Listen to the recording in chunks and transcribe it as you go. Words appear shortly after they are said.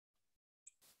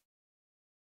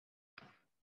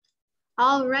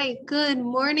All right, good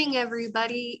morning,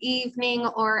 everybody, evening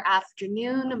or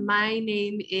afternoon. My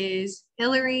name is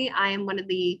Hillary. I am one of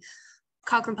the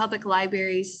Cochrane Public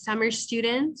Library's summer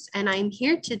students, and I'm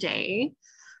here today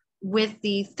with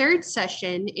the third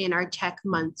session in our Tech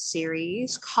Month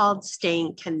series called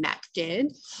Staying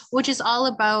Connected, which is all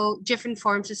about different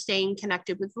forms of staying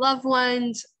connected with loved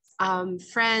ones,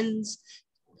 friends,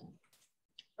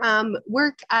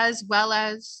 work, as well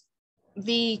as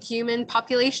the human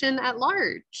population at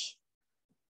large.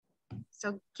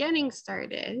 So getting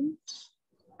started.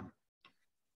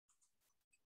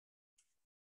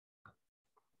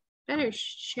 Better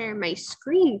share my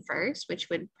screen first, which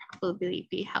would probably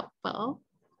be helpful.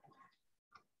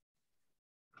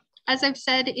 As I've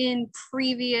said in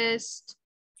previous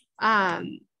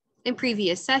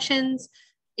sessions,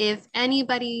 if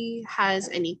anybody has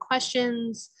any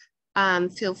questions,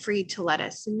 feel free to let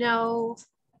us know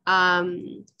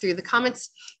through the comments.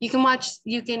 You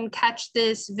can catch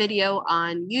this video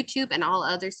on YouTube and all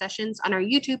other sessions on our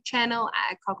YouTube channel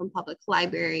at Cochrane Public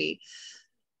Library,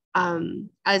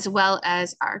 as well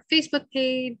as our Facebook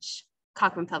page,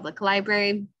 Cochrane Public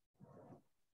Library.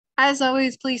 As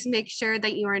always, please make sure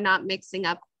that you are not mixing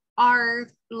up our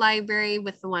library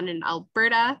with the one in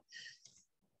Alberta.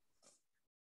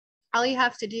 All you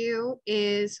have to do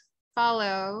is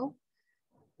follow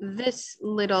this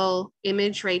little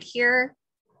image right here,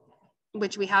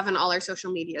 which we have on all our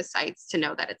social media sites to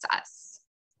know that it's us.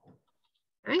 All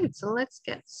right, so let's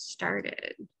get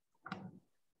started. All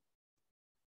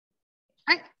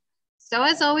right, so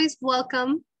as always,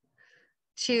 welcome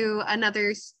to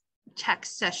another tech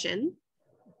session.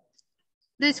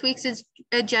 This week's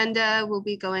agenda will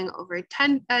be going over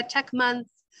Tech Month,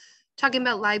 talking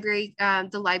about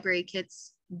the library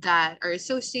kits that are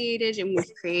associated and we've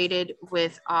created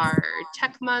with our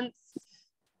Tech Month.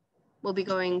 We'll be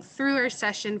going through our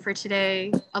session for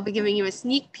today. I'll be giving you a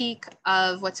sneak peek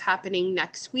of what's happening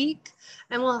next week,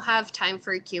 and we'll have time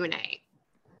for a Q&A.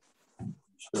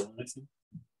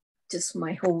 Just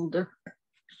my holder.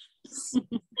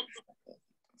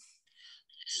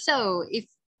 So if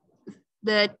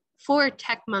the 4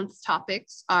 Tech Month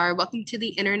topics are Welcome to the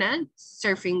Internet,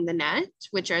 Surfing the Net,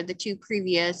 which are the 2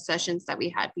 previous sessions that we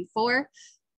had before.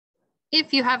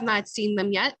 If you have not seen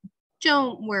them yet,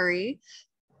 don't worry.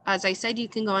 As I said, you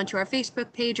can go onto our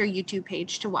Facebook page or YouTube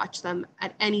page to watch them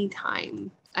at any time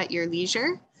at your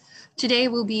leisure. Today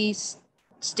will be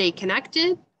Stay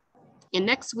Connected, and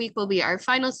next week will be our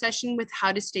final session with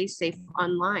How to Stay Safe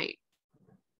Online.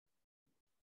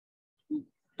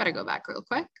 Better go back real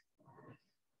quick.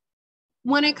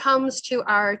 When it comes to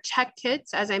our tech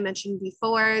kits, as I mentioned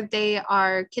before, they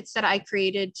are kits that I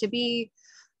created to be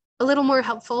a little more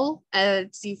helpful as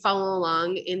you follow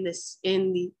along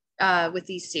with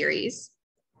these series.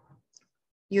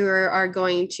 You are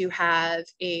going to have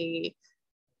a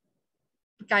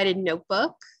guided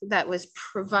notebook that was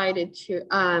provided to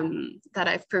that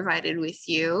I've provided with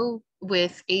you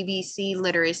with ABC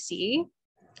Literacy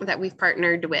that we've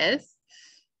partnered with.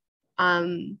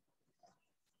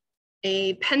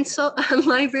 A pencil, a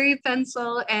library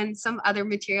pencil, and some other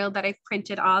material that I've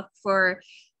printed off for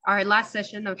our last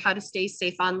session of How to Stay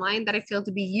Safe Online that I feel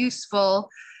to be useful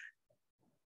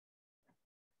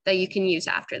that you can use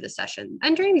after the session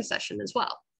and during the session as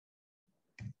well.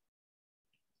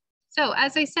 So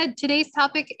as I said, today's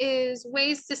topic is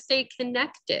ways to stay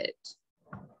connected.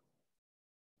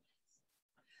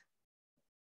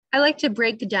 I like to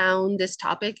break down this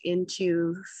topic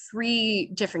into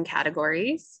 3 different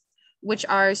categories, which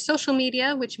are social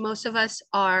media, which most of us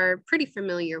are pretty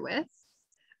familiar with,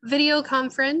 video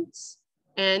conference,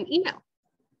 and email.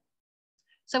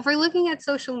 So if we're looking at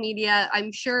social media,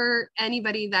 I'm sure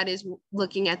anybody that is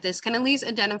looking at this can at least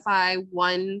identify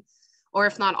one, or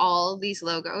if not all, these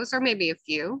logos, or maybe a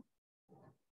few.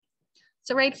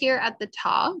 So right here at the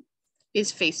top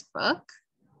is Facebook,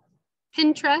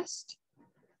 Pinterest,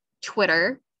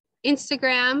 Twitter,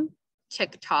 Instagram,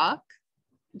 TikTok,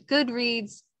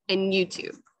 Goodreads, and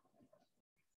YouTube.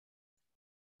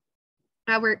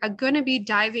 Now we're going to be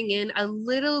diving in a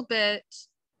little bit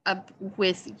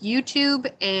with YouTube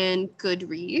and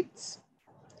Goodreads.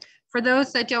 For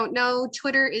those that don't know,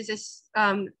 Twitter is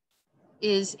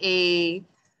a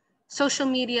social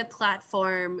media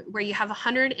platform where you have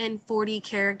 140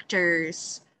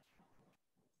 characters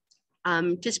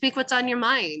to speak what's on your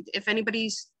mind. If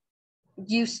anybody's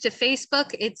used to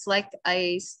Facebook, it's like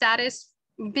a status.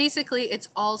 Basically, it's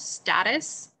all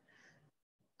status.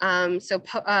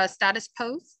 Status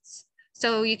posts.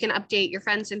 So you can update your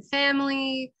friends and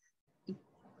family.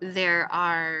 There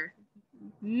are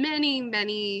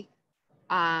many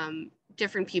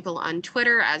different people on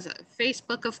Twitter, as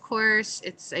Facebook, of course.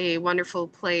 It's a wonderful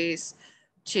place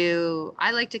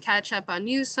I like to catch up on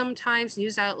news sometimes.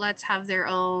 News outlets have their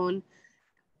own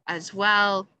as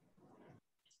well.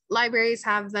 Libraries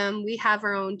have them. We have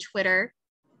our own Twitter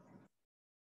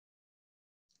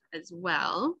as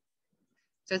well.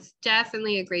 So it's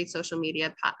definitely a great social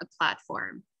media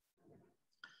platform.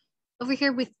 Over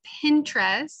here with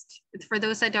Pinterest, for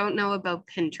those that don't know about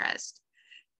Pinterest,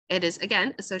 it is,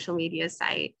 again, a social media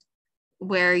site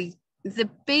where the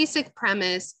basic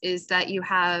premise is that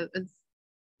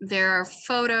there are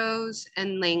photos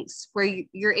and links where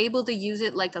you're able to use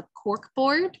it like a cork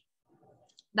board.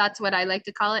 That's what I like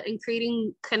to call it, and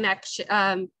creating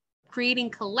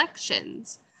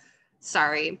collections.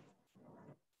 Sorry,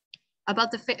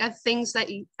 about the things that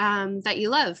you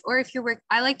love, or if you're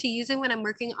I like to use it when I'm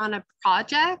working on a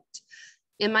project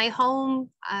in my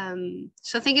home.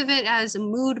 So think of it as a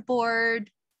mood board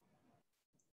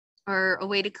or a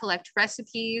way to collect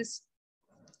recipes.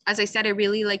 As I said, I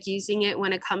really like using it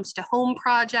when it comes to home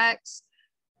projects.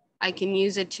 I can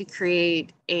use it to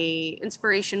create a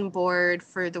inspiration board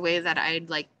for the way that I'd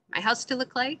like my house to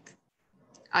look like.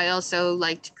 I also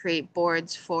like to create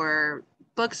boards for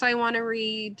books I want to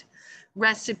read,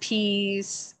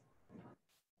 recipes.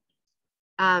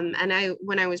 And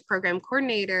when I was program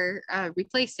coordinator,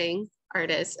 replacing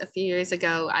artists a few years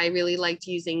ago, I really liked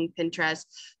using Pinterest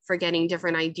for getting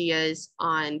different ideas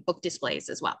on book displays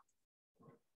as well.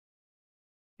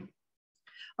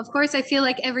 Of course, I feel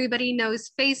like everybody knows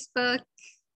Facebook,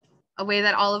 a way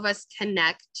that all of us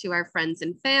connect to our friends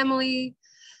and family.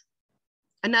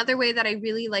 Another way that I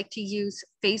really like to use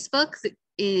Facebook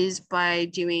is by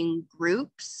joining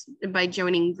groups. I've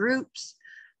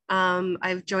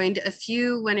joined a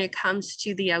few when it comes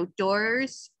to the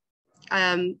outdoors.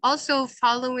 Also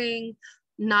following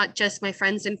not just my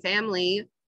friends and family,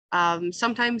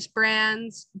 sometimes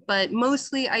brands, but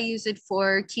mostly I use it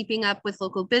for keeping up with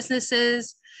local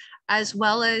businesses, as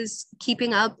well as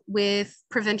keeping up with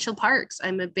provincial parks.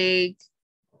 I'm a big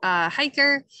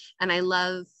hiker, and I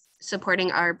love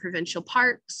supporting our provincial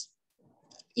parks.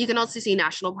 You can also see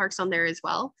national parks on there as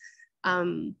well.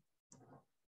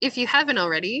 If you haven't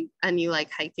already and you like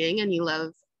hiking and you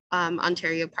love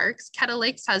Ontario parks, Kettle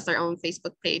Lakes has their own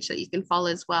Facebook page that you can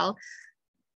follow as well.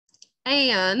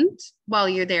 And while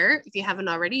you're there, if you haven't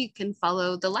already, you can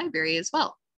follow the library as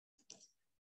well,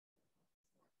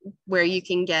 where you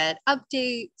can get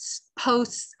updates,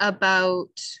 posts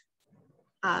about,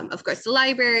 of course, the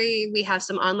library. We have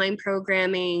some online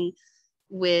programming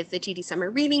with the TD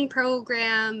Summer Reading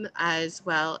Program, as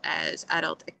well as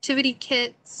adult activity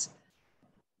kits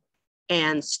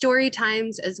and story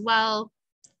times as well.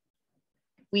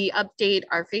 We update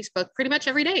our Facebook pretty much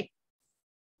every day.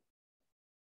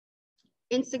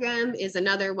 Instagram is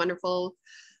another wonderful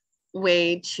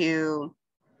way to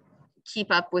keep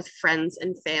up with friends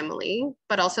and family,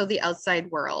 but also the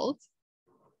outside world.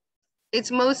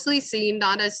 It's mostly seen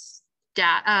not as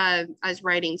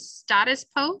writing status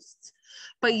posts,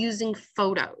 but using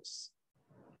photos.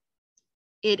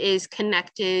 It is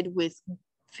connected with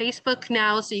Facebook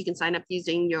now, so you can sign up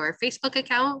using your Facebook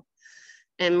account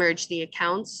and merge the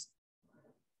accounts.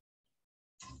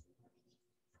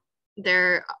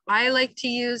 I like to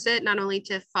use it not only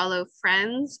to follow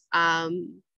friends,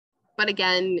 but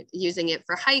again, using it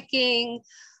for hiking,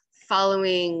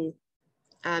 following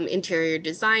interior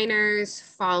designers,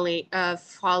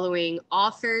 following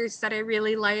authors that I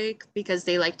really like, because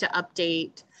they like to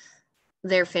update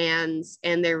their fans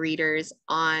and their readers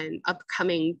on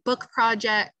upcoming book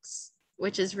projects,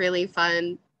 which is really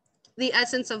fun. The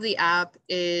essence of the app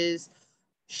is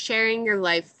sharing your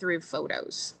life through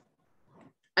photos.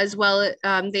 As well,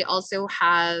 they also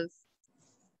have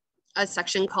a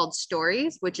section called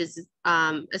Stories, which is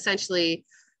essentially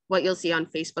what you'll see on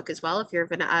Facebook as well. If you're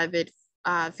an avid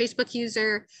Facebook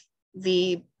user,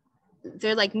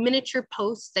 they're like miniature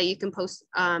posts that you can post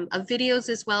of videos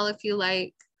as well, if you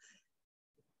like,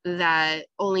 that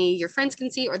only your friends can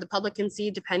see or the public can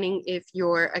see, depending if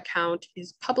your account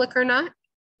is public or not.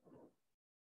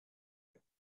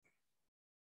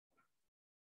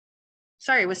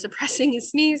 Sorry, I was suppressing a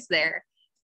sneeze there.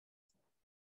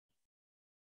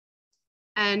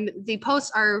 And the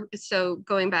posts are, so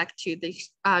going back to the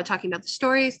talking about the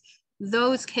stories,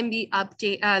 those can be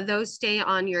those stay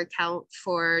on your account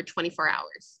for 24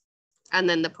 hours and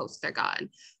then the posts are gone.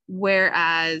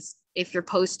 Whereas if you're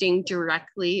posting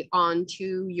directly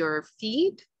onto your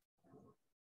feed,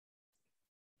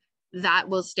 that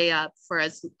will stay up for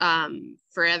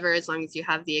forever, as long as you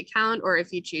have the account, or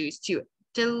if you choose to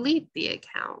delete the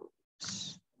account.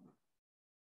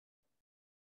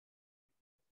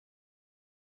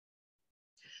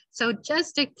 So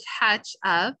just to catch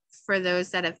up for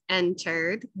those that have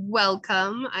entered,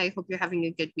 welcome. I hope you're having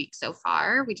a good week so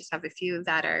far. We just have a few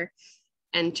that are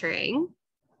entering.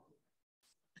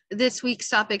 This week's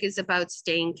topic is about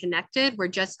staying connected. We're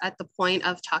just at the point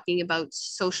of talking about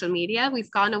social media.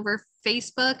 We've gone over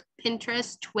Facebook,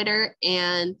 Pinterest, Twitter,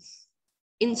 and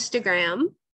Instagram.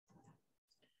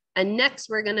 And next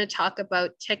we're going to talk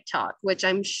about TikTok, which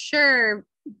I'm sure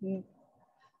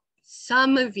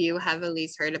some of you have at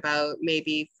least heard about,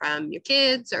 maybe from your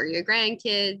kids or your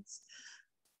grandkids.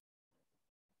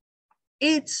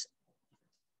 It's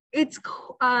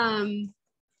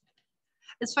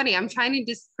funny. I'm trying to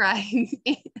describe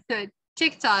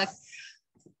TikTok.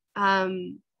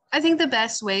 I think the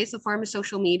best way is to form a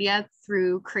social media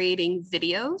through creating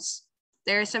videos.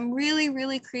 There are some really,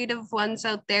 really creative ones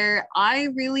out there. I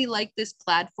really like this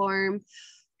platform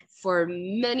for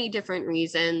many different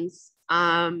reasons.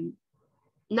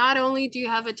 Not only do you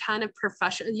have a ton of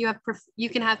you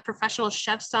can have professional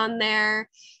chefs on there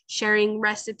sharing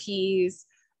recipes.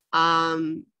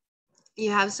 You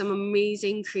have some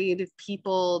amazing creative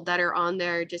people that are on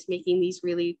there just making these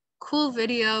really cool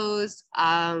videos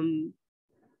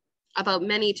about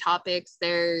many topics.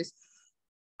 There's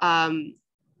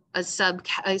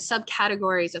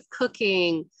subcategories of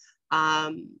cooking,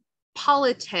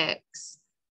 politics,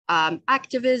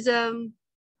 activism.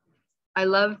 I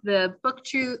love the book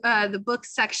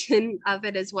section of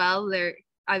it as well.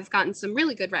 I've gotten some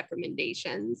really good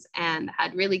recommendations and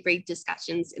had really great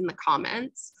discussions in the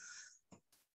comments.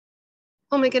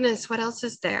 Oh my goodness, what else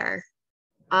is there?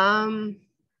 Oh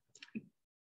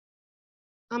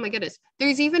my goodness,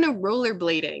 there's even a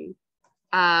rollerblading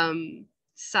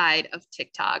side of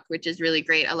TikTok, which is really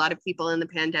great. A lot of people in the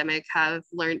pandemic have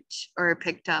learned or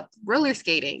picked up roller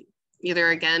skating, either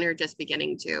again or just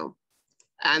beginning to.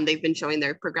 And they've been showing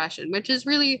their progression, which is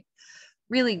really,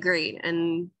 really great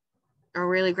and a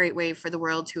really great way for the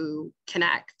world to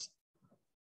connect.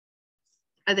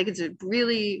 I think it's a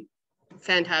really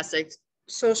fantastic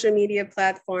social media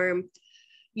platform.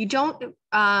 You don't,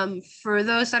 for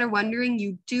those that are wondering,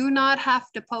 you do not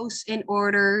have to post in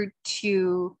order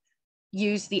to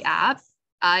use the app.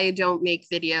 I don't make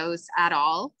videos at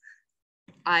all.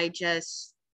 I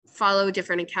just follow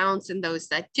different accounts and those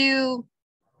that do.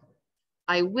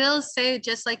 I will say,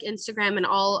 just like Instagram and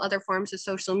all other forms of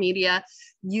social media,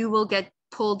 you will get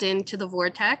pulled into the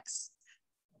vortex.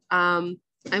 And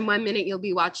 1 minute you'll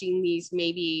be watching these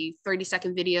maybe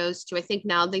 30-second videos to, I think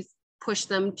now they've pushed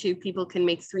them to people can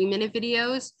make 3-minute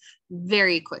videos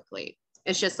very quickly.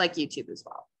 It's just like YouTube as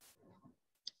well.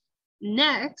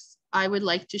 Next, I would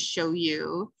like to show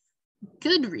you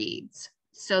Goodreads.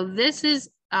 So this is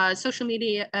a social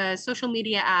media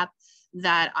app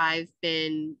that I've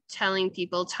been telling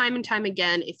people time and time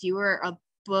again. If you are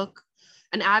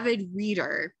an avid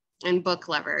reader and book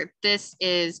lover, this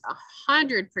is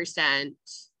 100%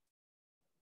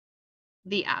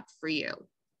 the app for you.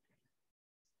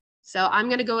 So I'm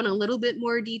going to go in a little bit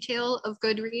more detail of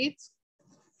Goodreads.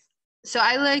 So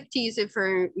I like to use it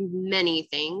for many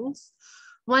things.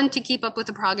 One, to keep up with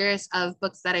the progress of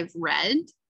books that I've read,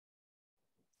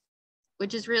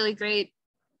 which is really great.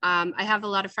 I have a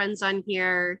lot of friends on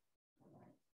here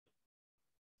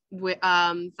that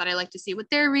I like to see what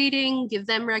they're reading, give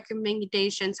them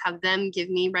recommendations, have them give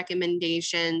me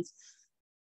recommendations.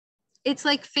 It's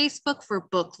like Facebook for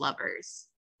book lovers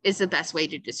is the best way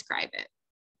to describe it.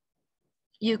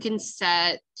 You can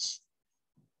set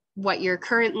what you're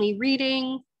currently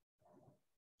reading.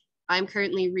 I'm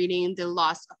currently reading The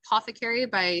Lost Apothecary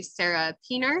by Sarah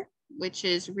Piener, which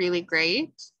is really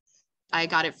great. I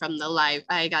got it from the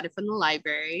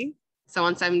library. So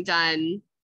once I'm done,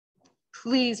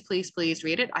 please, please, please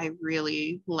read it. I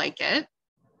really like it.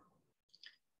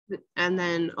 And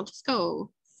then I'll just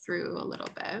go through a little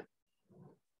bit.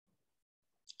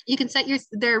 You can set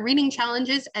there are reading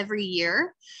challenges every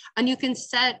year, and you can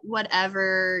set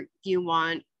whatever you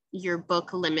want your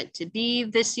book limit to be.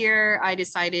 This year, I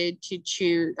decided to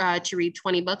choose to read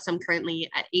 20 books. I'm currently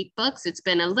at 8 books. It's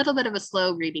been a little bit of a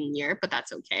slow reading year, but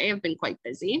that's okay. I've been quite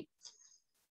busy.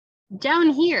 Down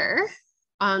here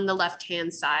on the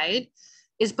left-hand side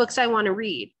is books I want to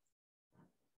read.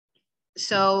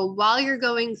 So while you're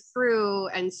going through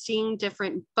and seeing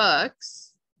different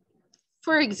books,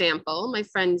 for example, my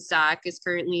friend Zach is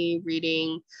currently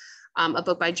reading a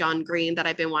book by John Green that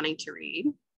I've been wanting to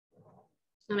read.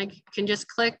 And I can just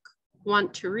click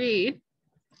want to read,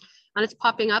 and it's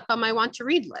popping up on my want to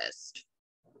read list.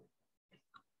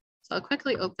 So I'll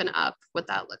quickly open up what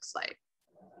that looks like.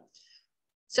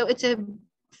 So it's a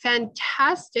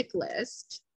fantastic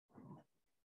list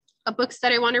of books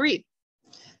that I want to read.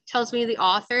 Tells me the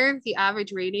author, the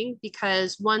average rating,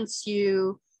 because once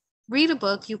you read a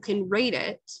book, you can rate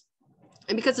it.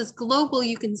 And because it's global,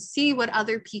 you can see what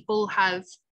other people have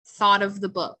thought of the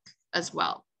book as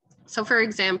well. So for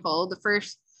example, the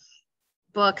first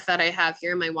book that I have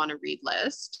here, my want to read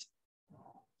list,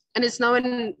 and it's not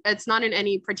in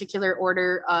any particular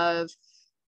order of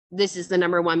this is the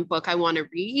number one book I want to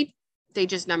read. They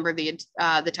just number the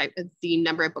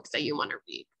number of books that you want to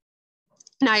read.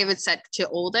 Now I have it set to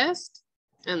oldest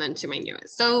and then to my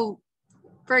newest. So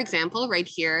for example, right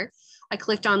here, I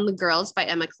clicked on The Girls by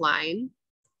Emma Cline.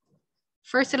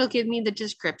 First, it'll give me the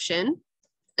description.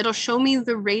 It'll show me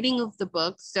the rating of the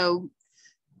book. So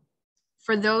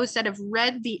for those that have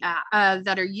read the app,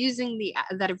 that have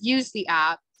used the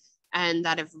app and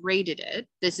that have rated it,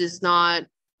 this is not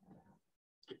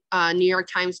a New York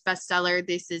Times bestseller.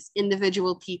 This is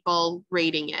individual people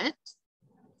rating it.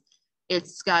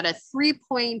 It's got a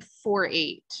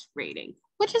 3.48 rating,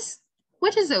 which is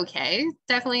okay.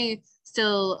 Definitely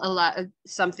still a lot of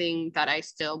something that I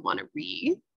still want to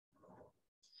read.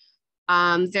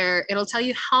 It'll tell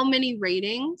you how many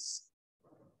ratings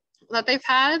that they've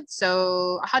had.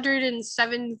 So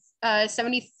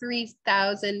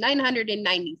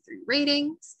 173,993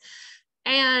 ratings.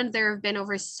 And there have been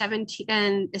over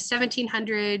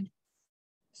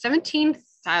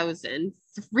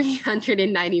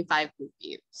 17,395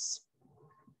 reviews.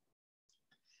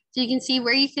 So you can see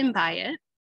where you can buy it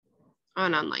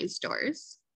on online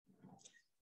stores.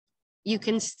 You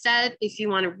can set, if you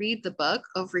want to read the book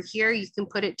over here, you can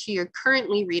put it to your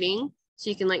currently reading. So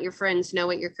you can let your friends know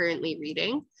what you're currently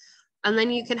reading. And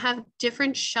then you can have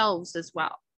different shelves as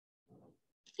well,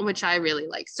 which I really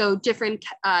like. So different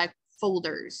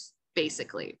folders,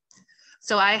 basically.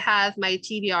 So I have my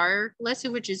TBR list,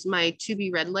 which is my to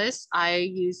be read list. I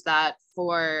use that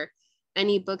for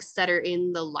any books that are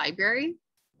in the library.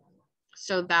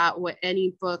 So that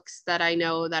any books that I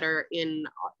know that are in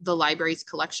the library's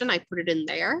collection, I put it in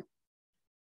there.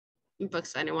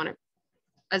 Books I don't want to,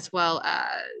 as well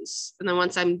as, and then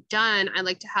once I'm done, I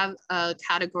like to have a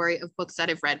category of books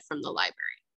that I've read from the library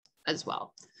as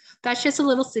well. That's just a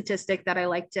little statistic that I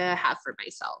like to have for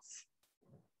myself.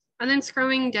 And then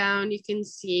scrolling down, you can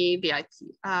see the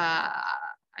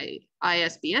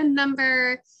ISBN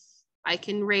number. I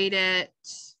can rate it,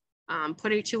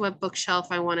 put it to a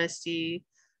bookshelf I want to see.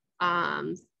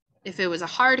 If it was a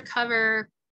hardcover,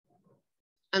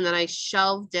 and then I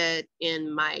shelved it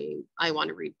in my I want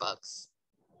to read books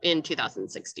in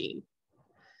 2016.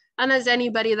 And as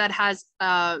anybody that has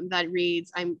that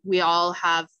reads, we all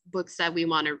have books that we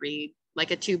want to read, like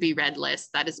a to be read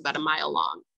list that is about a mile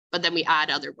long, but then we add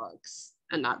other books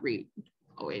and not read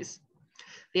always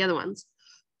the other ones.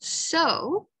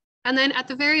 So, and then at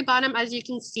the very bottom, as you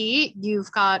can see,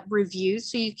 you've got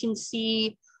reviews. So you can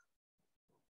see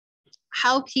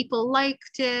how people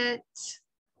liked it,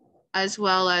 as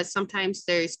well as sometimes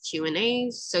there's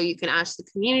Q&As. So you can ask the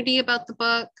community about the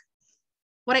book.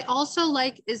 What I also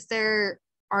like is there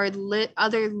are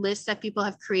other lists that people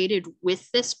have created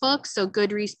with this book. So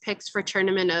Goodreads picks for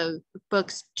Tournament of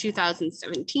Books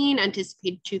 2017,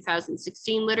 anticipated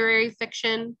 2016 literary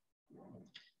fiction.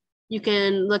 You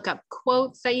can look up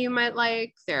quotes that you might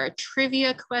like. There are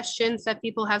trivia questions that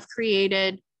people have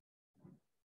created.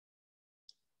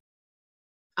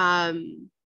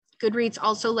 Goodreads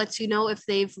also lets you know if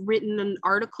they've written an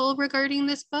article regarding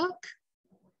this book.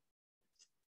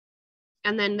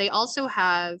 And then they also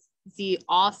have the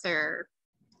author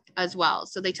as well.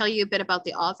 So they tell you a bit about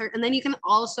the author, and then you can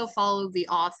also follow the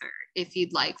author if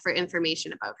you'd like for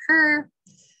information about her.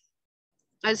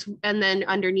 And then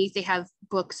underneath they have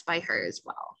books by her as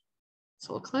well.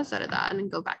 So we'll close out of that and then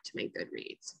go back to my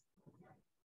Goodreads.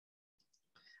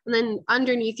 And then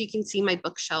underneath you can see my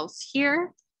bookshelves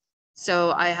here.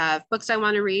 So I have books I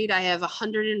want to read. I have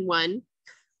 101.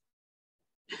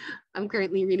 I'm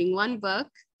currently reading one book.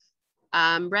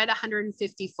 Read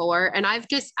 154, and I've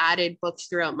just added books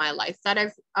throughout my life that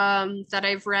I've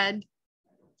read.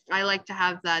 I like to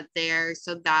have that there,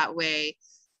 so that way,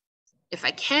 if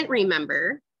I can't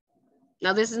remember,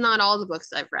 now this is not all the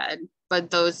books I've read, but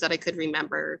those that I could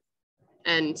remember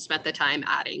and spent the time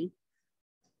adding.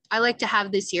 I like to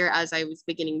have this here, as I was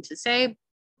beginning to say,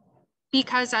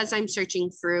 because as I'm searching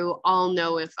through, I'll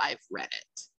know if I've read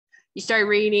it. You start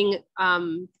reading,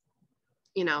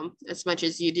 you know, as much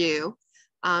as you do.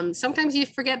 Sometimes you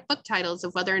forget book titles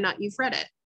of whether or not you've read it.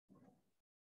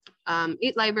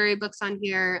 8 library books on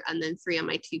here, and then 3 on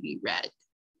my to be read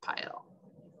pile.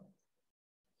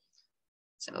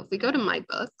 So if we go to my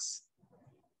books,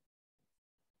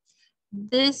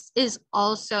 this is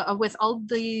also with all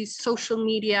the social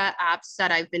media apps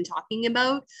that I've been talking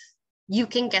about, you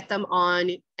can get them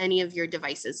on any of your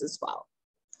devices as well.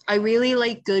 I really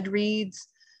like Goodreads.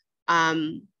 I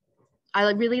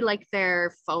really like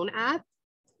their phone app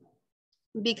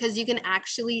because you can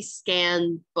actually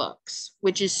scan books,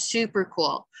 which is super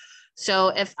cool. So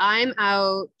if I'm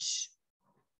out,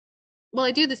 well,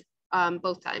 I do this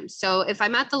both times. So if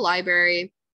I'm at the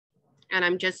library and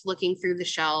I'm just looking through the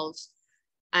shelves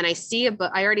and I see a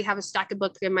book, I already have a stack of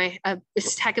books in my a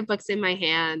stack of books in my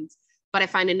hand, but I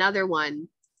find another one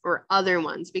or other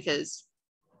ones, because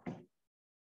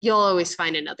you'll always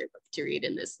find another book to read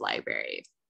in this library.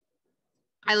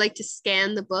 I like to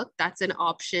scan the book. That's an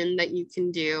option that you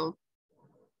can do.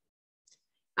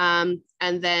 And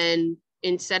then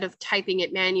instead of typing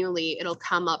it manually, it'll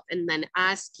come up and then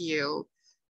ask you,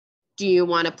 do you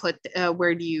want to put,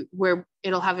 where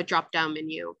it'll have a drop down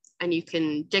menu and you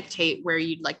can dictate where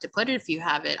you'd like to put it. If you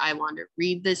have it, I want to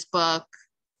read this book,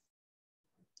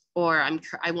 or I'm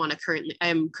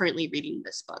currently reading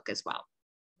this book as well.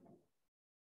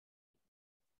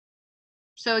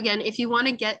 So again, if you want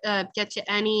to get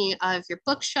to any of your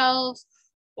bookshelves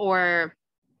or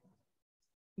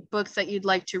books that you'd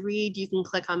like to read, you can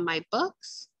click on My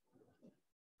Books.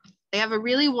 They have a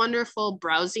really wonderful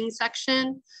browsing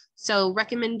section. So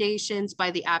recommendations by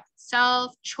the app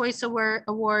itself, choice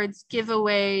awards,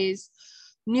 giveaways,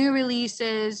 new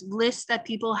releases, lists that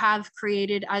people have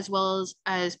created, as well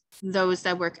as those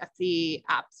that work at the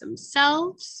app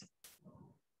themselves.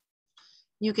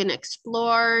 You can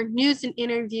explore news and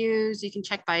interviews. You can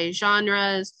check by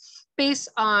genres based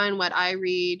on what I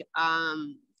read,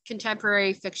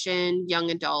 contemporary fiction,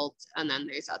 young adult, and then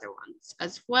there's other ones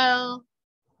as well.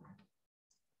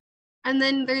 And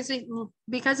then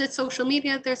because it's social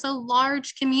media, there's a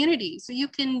large community. So you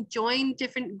can join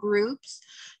different groups,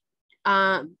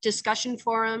 discussion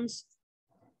forums,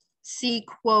 see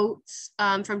quotes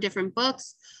from different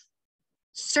books.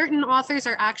 Certain authors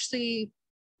are actually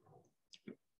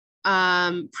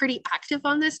pretty active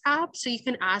on this app, so you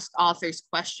can ask authors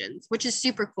questions, which is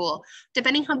super cool.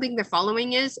 Depending how big their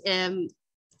following is,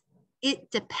 it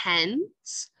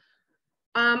depends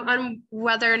on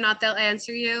whether or not they'll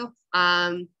answer you,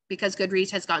 because Goodreads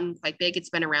has gotten quite big.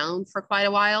 It's been around for quite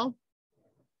a while.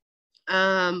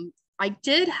 I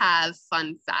did have,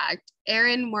 fun fact,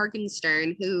 Erin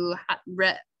Morgenstern, who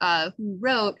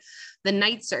wrote The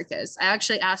Night Circus. I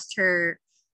actually asked her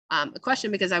a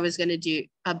question because I was going to do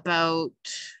about,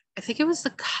 I think it was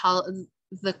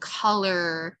the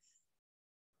color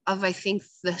of, I think,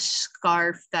 the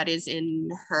scarf that is in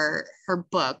her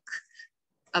book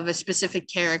of a specific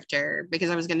character, because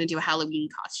I was going to do a Halloween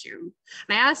costume.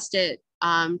 And I asked it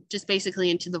just basically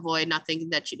into the void, not thinking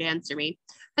that she'd answer me.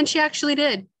 And she actually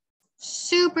did.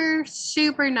 Super,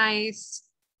 super nice.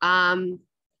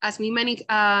 Asked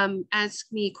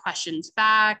me questions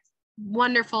back.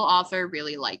 Wonderful author,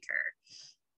 really like her.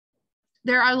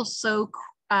 There are also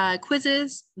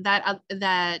quizzes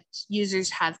that users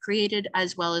have created,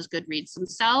 as well as Goodreads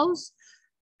themselves,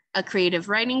 a creative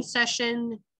writing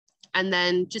session, and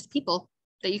then just people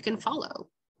that you can follow.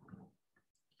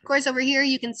 Of course, over here,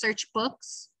 you can search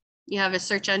books. You have a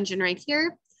search engine right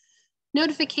here.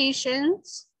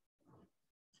 Notifications,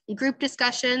 group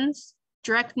discussions,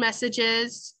 direct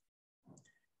messages,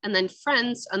 and then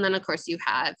friends. And then, of course, you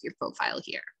have your profile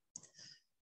here.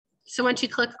 So once you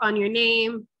click on your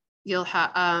name, you'll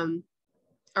have,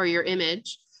 or your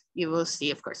image, you will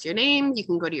see, of course, your name. You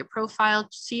can go to your profile,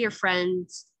 see your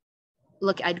friends,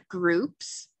 look at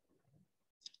groups,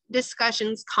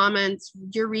 discussions, comments,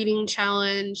 your reading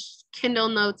challenge, Kindle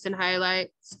notes and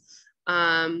highlights.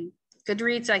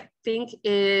 Goodreads, I think,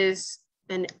 is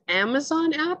an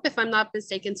Amazon app, if I'm not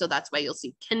mistaken. So that's why you'll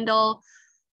see Kindle,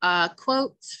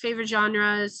 quotes, favorite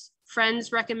genres,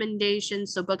 friends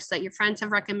recommendations. So books that your friends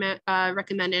have recommended.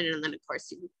 And then, of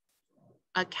course,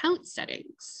 account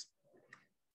settings.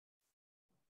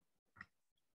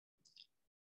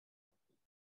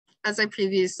 As I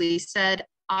previously said,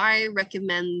 I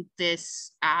recommend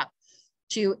this app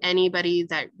to anybody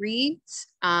that reads,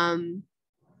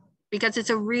 because it's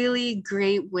a really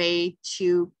great way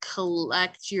to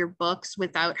collect your books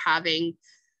without having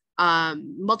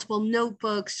multiple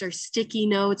notebooks or sticky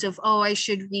notes of, oh, I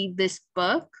should read this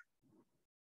book.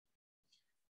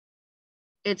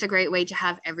 It's a great way to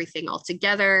have everything all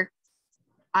together.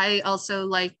 I also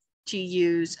like to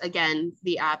use, again,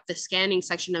 the app, the scanning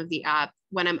section of the app,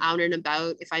 when I'm out and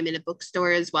about, if I'm in a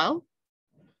bookstore as well.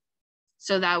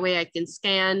 So that way I can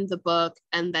scan the book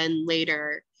and then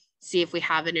later see if we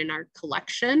have it in our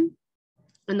collection,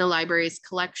 in the library's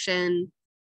collection.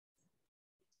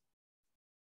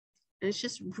 And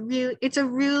it's a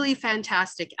really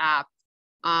fantastic app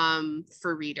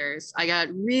for readers. I got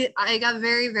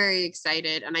very, very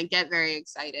excited, and I get very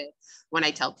excited when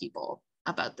I tell people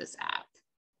about this app.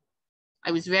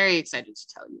 I was very excited to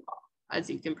tell you all, as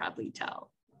you can probably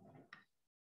tell.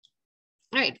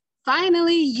 All right,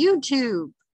 finally,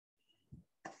 YouTube.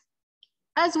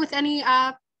 As with any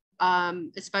app,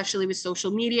 especially with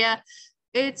social media,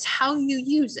 it's how you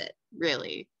use it,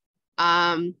 really.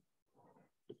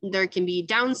 There can be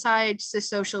downsides to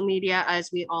social media,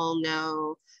 as we all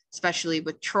know, especially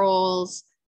with trolls.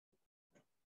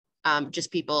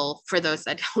 Just people, for those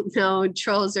that don't know,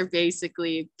 trolls are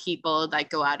basically people that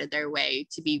go out of their way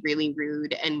to be really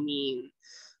rude and mean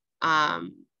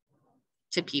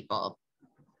to people.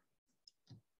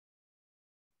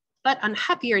 But on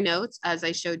happier notes, as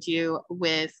I showed you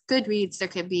with Goodreads, there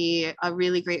could be a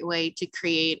really great way to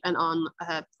create an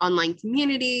online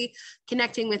community,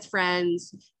 connecting with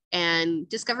friends, and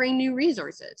discovering new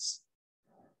resources.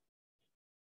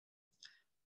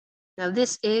 Now,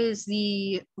 this is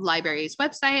the library's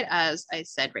website. As I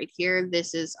said right here,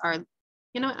 this is our,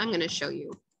 you know what, I'm going to show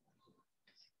you.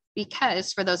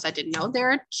 Because for those that didn't know, there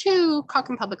are two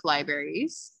Cochrane Public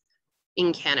Libraries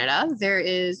in Canada. There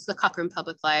is the Cochrane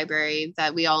Public Library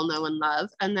that we all know and love,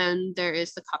 and then there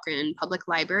is the Cochrane Public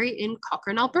Library in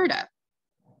Cochrane, Alberta.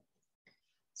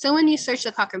 So when you search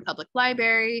the Cochrane Public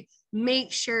Library,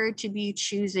 make sure to be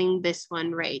choosing this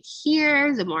one right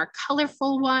here, the more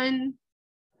colorful one.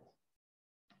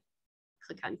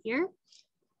 Click on here.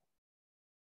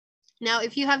 Now,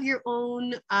 if you have your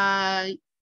own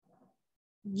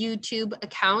YouTube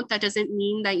account, that doesn't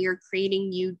mean that you're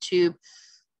creating YouTube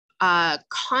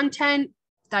content.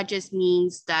 That just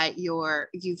means that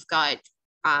you've got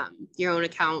your own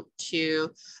account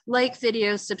to like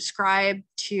videos, subscribe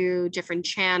to different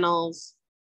channels.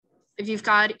 If you've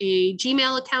got a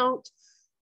Gmail account,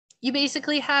 you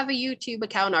basically have a YouTube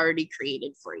account already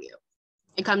created for you.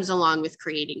 It comes along with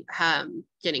creating,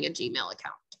 getting a Gmail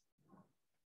account.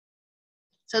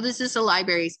 So this is the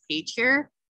library's page here.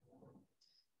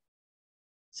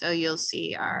 So you'll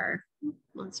see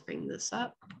let's bring this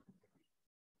up.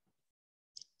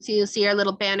 So you'll see our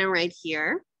little banner right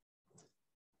here.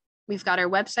 We've got our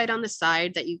website on the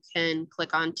side that you can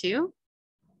click onto,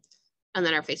 and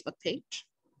then our Facebook page.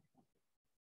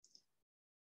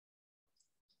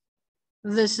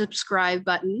 The subscribe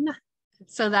button,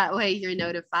 so that way you're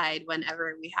notified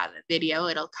whenever we have a video.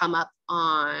 It'll come up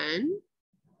on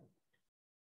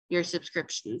your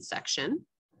subscription section,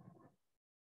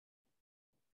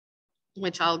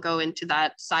 which I'll go into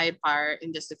that sidebar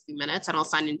in just a few minutes, and I'll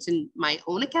sign into my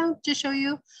own account to show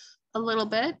you a little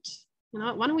bit. You know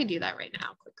what, why don't we do that right now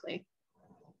quickly?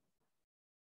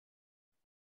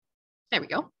 There we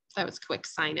go. That was quick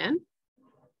sign in.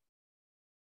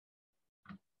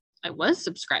 I was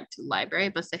subscribed to the library.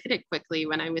 I must have hit it quickly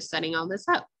when I was setting all this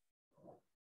up.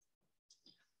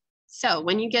 So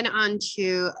when you get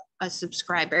onto a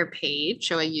subscriber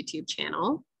page or a YouTube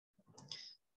channel,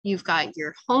 you've got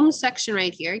your home section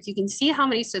right here. You can see how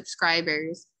many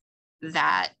subscribers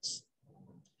that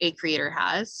a creator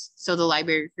has. So the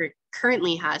library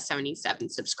currently has 77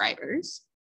 subscribers.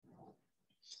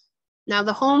 Now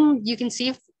the home, you can see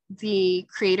if the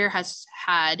creator has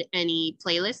had any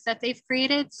playlists that they've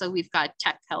created. So we've got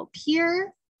tech help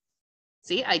here.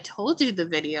 See, I told you the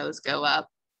videos go up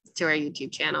to our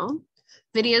YouTube channel.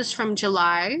 Videos from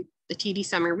July, the TD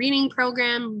Summer Reading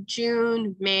Program,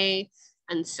 June, May,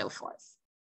 and so forth.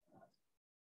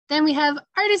 Then we have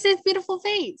Artist's Beautiful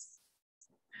Face.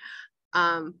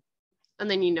 And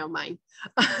then you know mine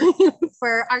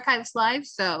for Archives Live.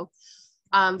 So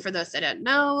for those that don't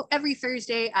know, every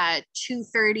Thursday at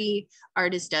 2:30,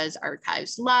 Artist does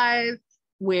Archives Live,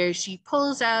 where she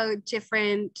pulls out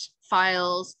different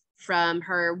files from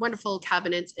her wonderful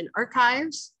cabinets and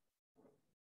archives.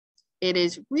 It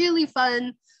is really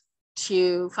fun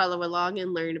to follow along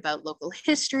and learn about local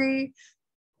history.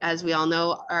 As we all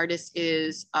know, Artist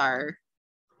is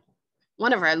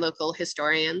one of our local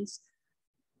historians.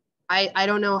 I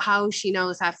don't know how she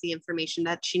knows half the information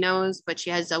that she knows, but she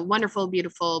has a wonderful,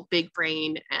 beautiful, big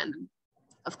brain. And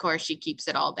of course, she keeps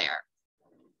it all there.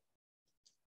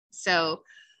 So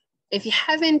if you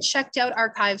haven't checked out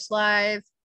Archives Live,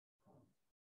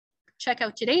 check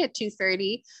out today at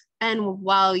 2:30. And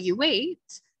while you wait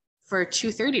for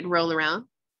 2:30 to roll around,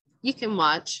 you can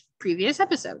watch previous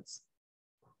episodes.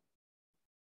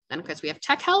 Then of course we have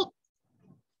Tech Help,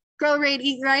 Grow Right,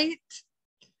 Eat Right,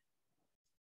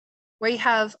 where you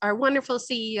have our wonderful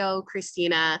CEO,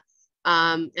 Christina,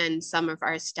 and some of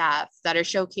our staff that are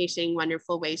showcasing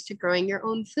wonderful ways to growing your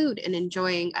own food and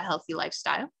enjoying a healthy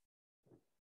lifestyle.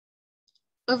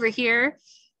 Over here,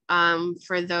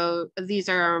 these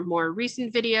are our more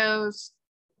recent videos.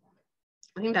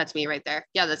 I think that's me right there.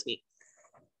 Yeah, that's me.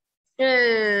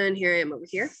 And here I am over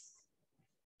here.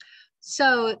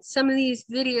 So some of these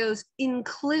videos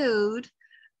include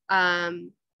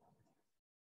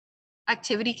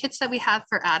activity kits that we have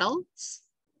for adults,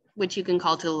 which you can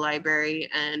call to the library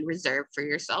and reserve for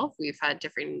yourself. We've had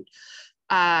different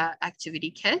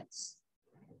activity kits.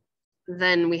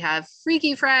 Then we have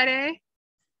Freaky Friday,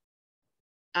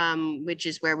 which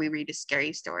is where we read a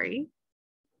scary story.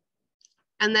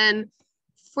 And then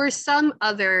for some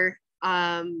other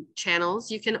channels,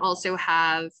 you can also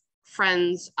have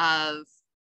friends of,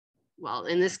 well,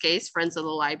 in this case, Friends of the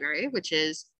Library, which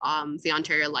is the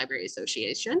Ontario Library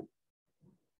Association.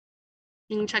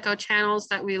 You can check out channels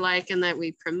that we like and that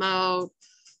we promote.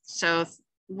 So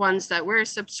ones that we're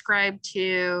subscribed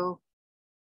to.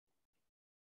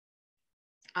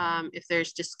 If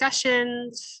there's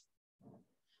discussions,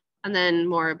 and then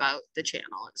more about the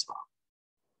channel as well.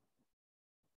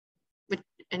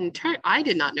 In turn, I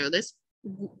did not know this.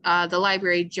 The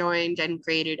library joined and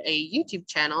created a YouTube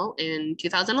channel in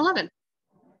 2011.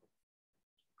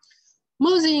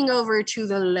 Moseying over to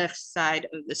the left side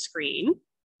of the screen,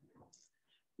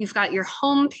 you've got your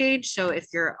home page. So if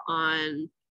you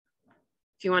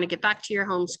want to get back to your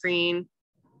home screen,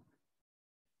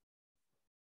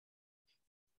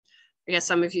 I guess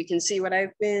some of you can see what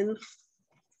I've been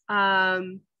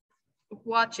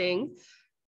watching.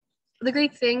 The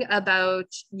great thing about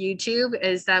YouTube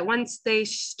is that once they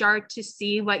start to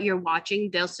see what you're watching,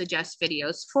 they'll suggest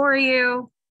videos for you.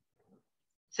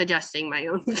 Suggesting my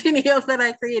own video that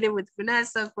I created with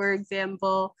Vanessa, for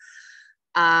example.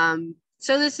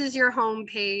 So this is your home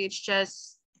page,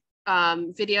 just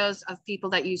videos of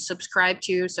people that you subscribe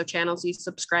to. So channels you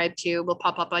subscribe to will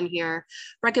pop up on here.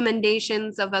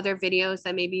 Recommendations of other videos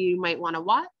that maybe you might want to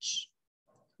watch.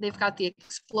 They've got the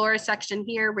Explore section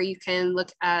here where you can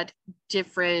look at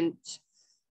different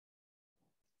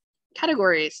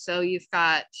categories. So you've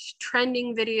got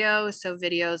trending videos, so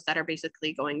videos that are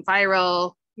basically going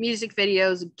viral, music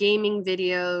videos, gaming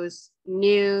videos,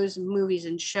 news, movies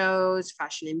and shows,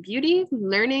 fashion and beauty,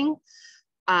 learning,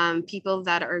 people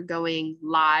that are going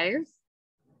live,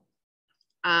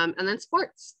 and then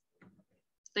sports.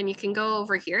 Then you can go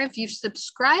over here. If you've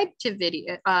subscribed to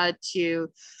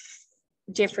to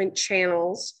different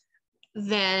channels,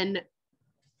 then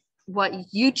what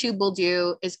YouTube will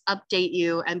do is update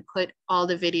you and put all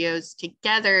the videos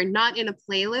together, not in a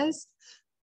playlist,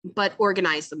 but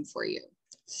organize them for you.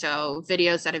 So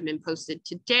videos that have been posted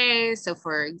today. So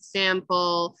for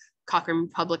example, Cochrane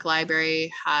Public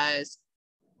Library has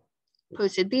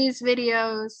posted these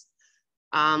videos.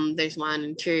 There's one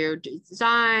interior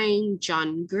design,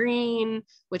 John Green,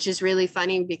 which is really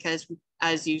funny because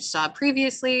as you saw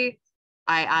previously,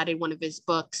 I added one of his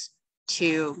books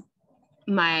to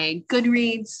my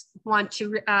Goodreads want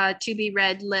to be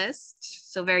read list.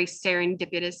 So very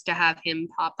serendipitous to have him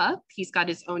pop up. He's got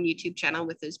his own YouTube channel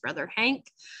with his brother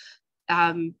Hank.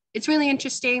 It's really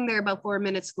interesting. They're about 4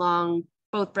 minutes long.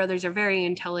 Both brothers are very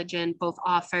intelligent, both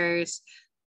authors.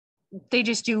 They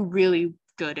just do really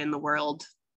good in the world.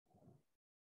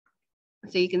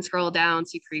 So you can scroll down,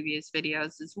 see previous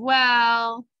videos as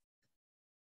well.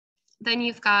 Then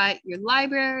you've got your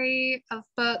library of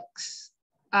books,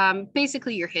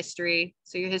 basically your history.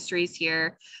 So your history is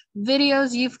here.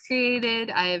 Videos you've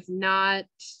created, I have not.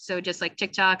 So just like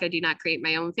TikTok, I do not create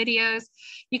my own videos.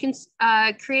 You can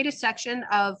create a section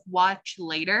of watch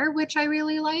later, which I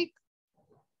really like.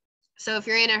 So if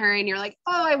you're in a hurry and you're like,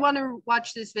 oh, I want to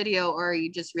watch this video, or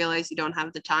you just realize you don't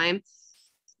have the time,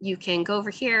 you can go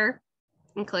over here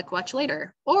and click watch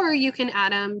later. Or you can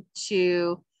add them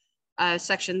to a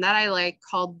section that I like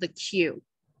called the queue.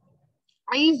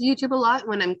 I use YouTube a lot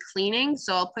when I'm cleaning.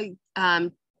 So I'll put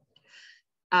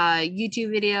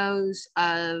YouTube videos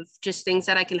of just things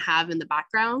that I can have in the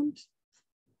background.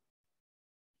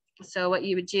 So what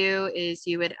you would do is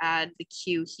you would add the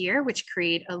queue here, which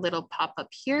create a little pop-up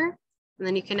here. And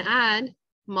then you can add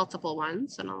multiple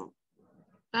ones. And I'll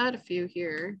add a few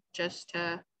here just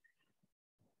to,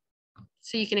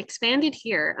 so you can expand it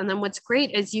here. And then what's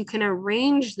great is you can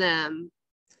arrange them.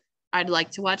 I'd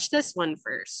like to watch this one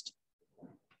first,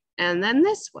 and then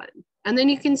this one. And then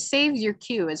you can save your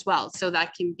queue as well. So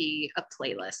that can be a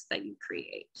playlist that you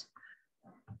create.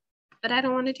 But I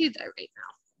don't want to do that right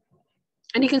now.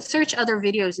 And you can search other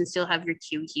videos and still have your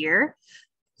queue here.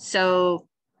 So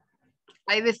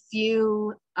I have a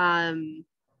few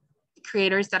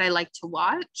creators that I like to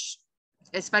watch,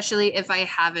 especially if I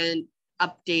haven't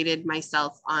updated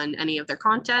myself on any of their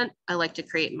content. I like to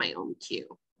create my own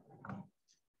queue.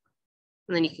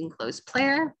 And then you can close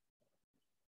player.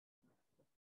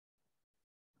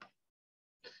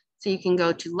 So you can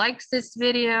go to like this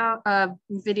video,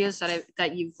 videos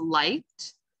that you've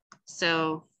liked.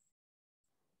 So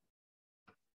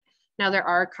now there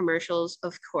are commercials,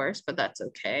 of course, but that's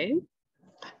okay.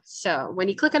 So when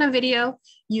you click on a video,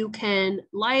 you can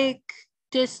like,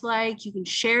 dislike, you can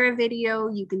share a video,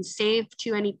 you can save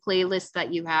to any playlist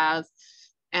that you have,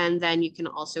 and then you can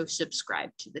also subscribe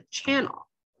to the channel.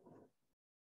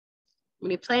 When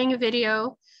you're playing a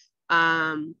video,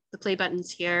 the play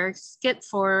button's here, skip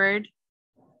forward,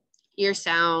 ear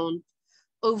sound.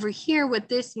 Over here, what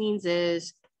this means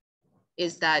is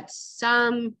that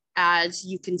some ads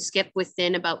you can skip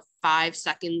within about 5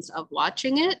 seconds of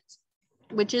watching it,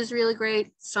 which is really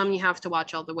great. Some you have to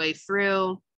watch all the way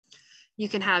through. You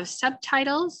can have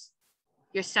subtitles,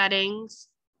 your settings.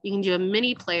 You can do a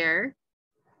mini player.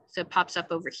 So it pops up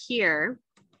over here.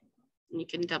 And you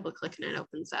can double click and it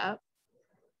opens up.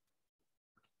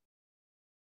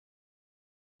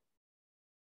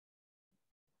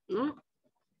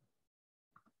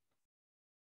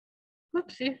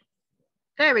 Whoopsie.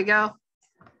 There we go. Okay,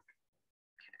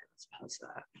 let's pause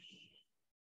that.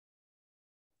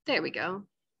 There we go.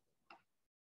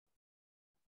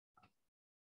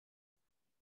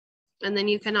 And then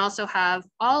you can also have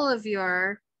all of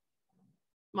your,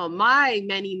 well, my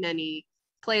many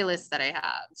playlists that I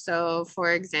have. So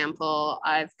for example,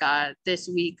 I've got this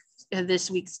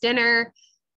week's dinner.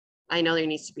 I know there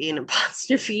needs to be an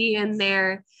apostrophe in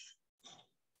there.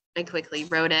 I quickly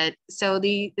wrote it. So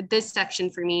this section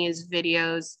for me is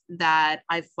videos that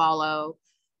I follow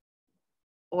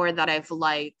or that I've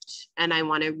liked and I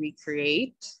want to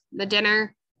recreate the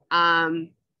dinner.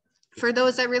 For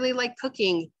those that really like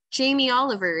cooking, Jamie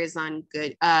Oliver is on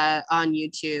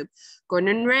YouTube.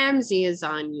 Gordon Ramsay is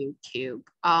on YouTube.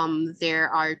 There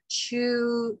are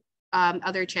 2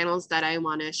 other channels that I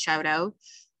want to shout out.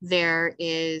 There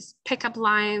is Pickup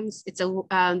Limes. It's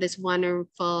this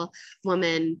wonderful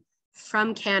woman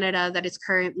from Canada that is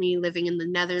currently living in the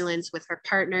Netherlands with her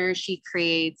partner. She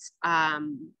creates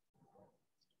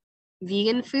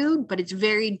vegan food, but it's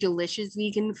very delicious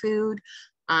vegan food,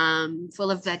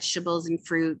 full of vegetables and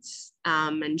fruits.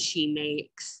 And she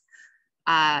makes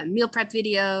meal prep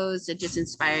videos and just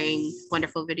inspiring,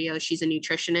 wonderful videos. She's a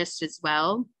nutritionist as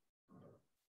well.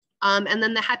 And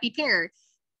then the Happy Pair,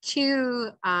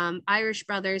 2 Irish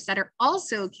brothers that are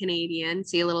also Canadian.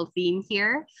 See a little theme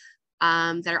here,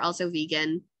 that are also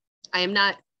vegan. I am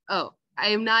not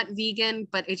vegan,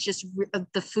 but it's just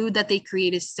the food that they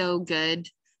create is so good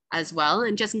as well.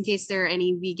 And just in case there are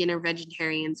any vegan or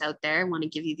vegetarians out there, I want to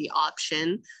give you the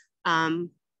option.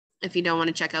 If you don't want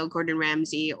to check out Gordon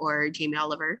Ramsay or Jamie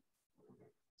Oliver.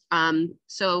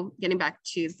 So getting back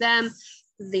to them,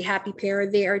 the Happy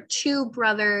Pair, they are 2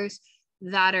 brothers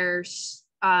that are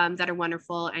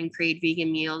wonderful and create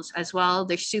vegan meals as well.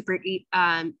 They're super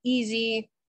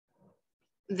easy.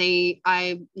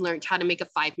 I learned how to make a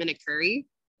 5-minute curry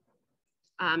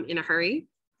in a hurry.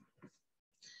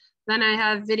 Then I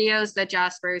have videos that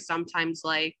Jasper sometimes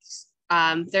likes.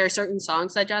 There are certain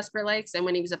songs that Jasper likes, and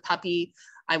when he was a puppy,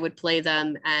 I would play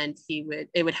them and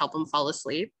it would help him fall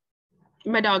asleep.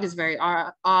 My dog is very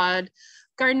odd.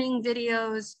 Gardening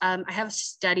videos. I have a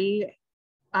study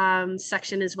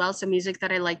section as well, so music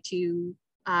that I like to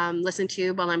listen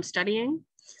to while I'm studying.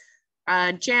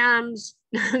 Jams.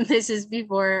 This is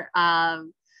before I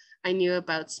knew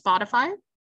about Spotify.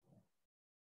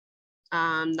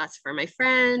 That's for my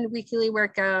friend. Weekly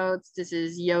workouts. This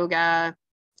is yoga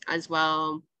as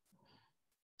well,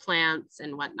 plants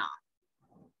and whatnot.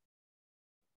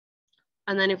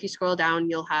 And then if you scroll down,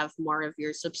 you'll have more of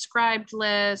your subscribed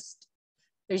list.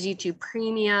 There's YouTube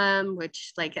Premium,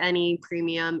 which, like any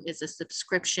premium, is a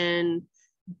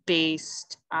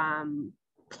subscription-based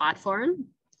platform.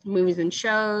 Movies and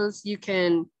shows. You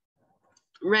can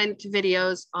rent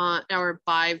videos on or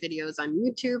buy videos on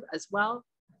YouTube as well.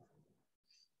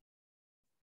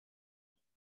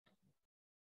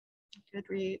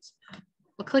 Goodreads.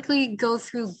 We'll quickly go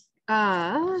through,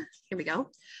 here we go.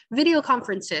 Video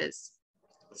conferences.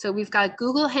 So we've got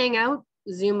Google Hangout,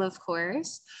 Zoom, of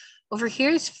course. Over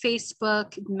here is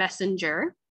Facebook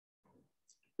Messenger.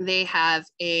 They have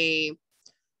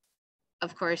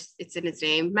of course, it's in its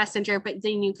name, Messenger, but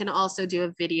then you can also do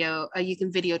a video, you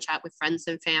can video chat with friends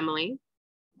and family.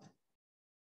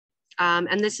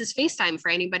 And this is FaceTime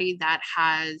for anybody that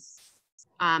has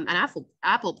an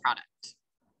Apple product.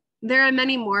 There are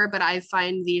many more, but I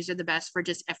find these are the best for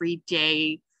just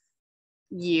everyday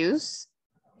use,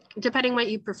 depending what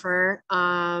you prefer.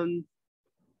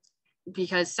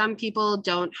 Because some people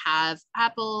don't have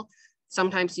Apple,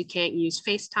 Sometimes you can't use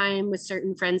FaceTime with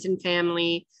certain friends and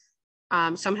family.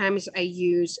 Sometimes I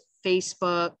use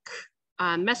Facebook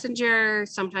Messenger.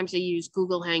 Sometimes I use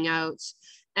Google Hangouts.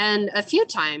 And a few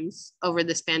times over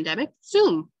this pandemic,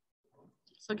 Zoom.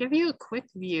 So I'll give you a quick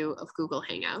view of Google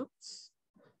Hangouts.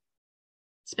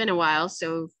 It's been a while,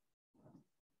 so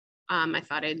I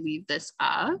thought I'd leave this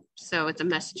up. So it's a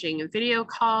messaging and video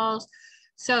calls.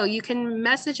 So you can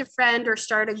message a friend or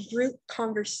start a group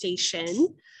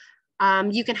conversation.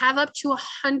 You can have up to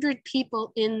 100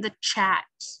 people in the chat,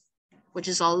 which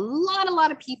is a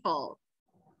lot of people.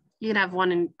 You can have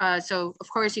one, so of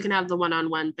course you can have the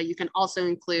one-on-one, but you can also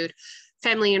include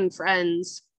family and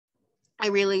friends. I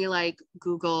really like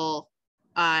Google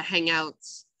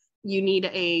Hangouts. You need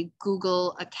a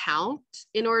Google account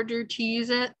in order to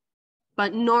use it,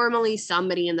 but normally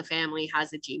somebody in the family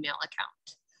has a Gmail account.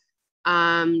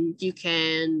 You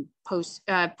can post,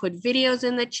 put videos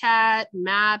in the chat,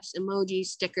 maps, emojis,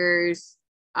 stickers,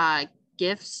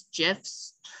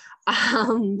 GIFs,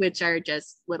 which are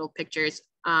just little pictures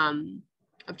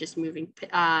of just moving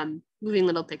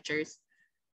little pictures,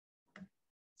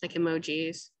 like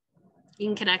emojis. You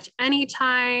can connect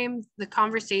anytime. The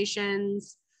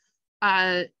conversations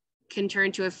can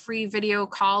turn to a free video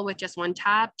call with just one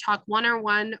tap, talk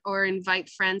one-on-one, or invite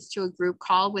friends to a group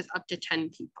call with up to 10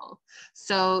 people.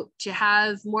 So to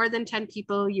have more than 10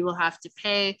 people, you will have to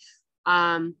pay.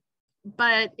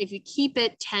 But if you keep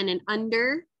it 10 and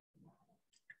under,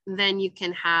 then you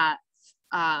can have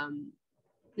a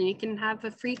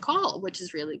free call, which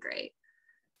is really great.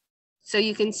 So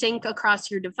you can sync across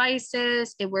your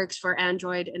devices. It works for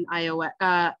Android and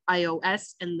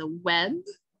iOS and the web,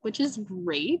 which is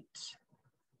great.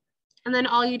 And then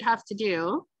all you'd have to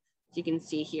do, as you can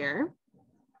see here,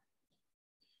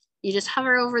 you just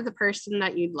hover over the person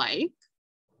that you'd like.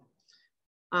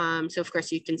 So of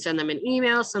course you can send them an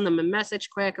email, send them a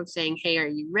message quick of saying, hey, are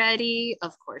you ready?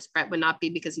 Of course, Brett would not be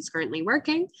because he's currently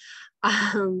working.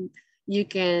 You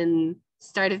can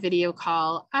start a video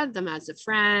call, add them as a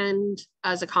friend,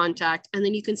 as a contact, and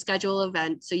then you can schedule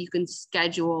events. So you can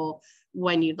schedule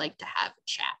when you'd like to have a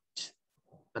chat.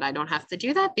 But I don't have to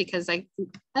do that because I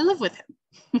live with him.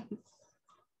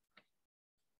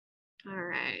 All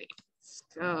right, let's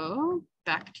go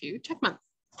back to Tech Month.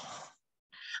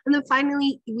 And then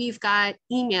finally, we've got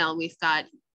email. We've got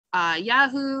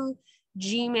Yahoo,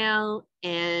 Gmail,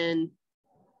 and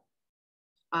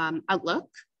Outlook.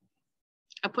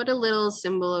 I put a little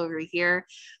symbol over here.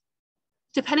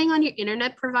 Depending on your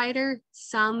internet provider,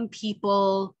 some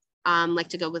people like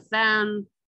to go with them.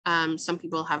 Some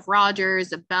people have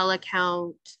Rogers, a Bell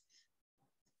account.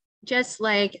 Just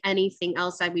like anything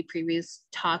else that we previously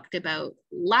talked about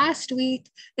last week,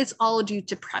 it's all due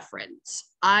to preference.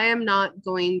 I am not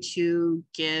going to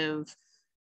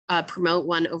promote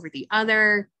one over the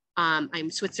other. I'm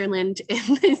Switzerland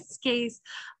in this case.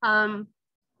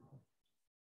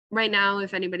 Right now,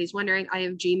 if anybody's wondering, I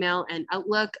have Gmail and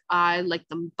Outlook. I like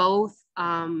them both.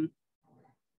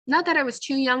 Not that I was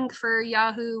too young for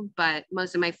Yahoo, but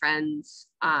most of my friends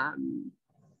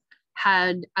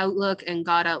had Outlook and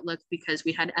got Outlook because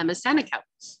we had MSN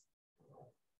accounts.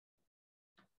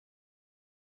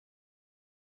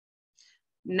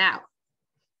 Now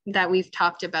that we've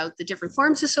talked about the different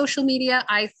forms of social media,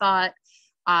 I thought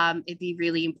it'd be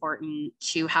really important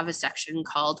to have a section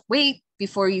called Wait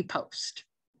Before You Post.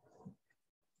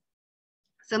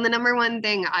 So the number one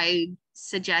thing I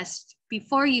suggest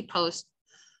before you post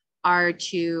are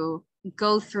to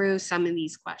go through some of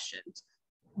these questions.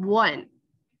 One,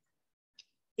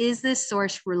 is this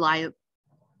source reliable?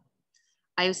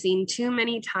 I've seen too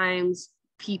many times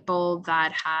people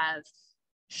that have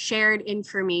shared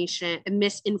information,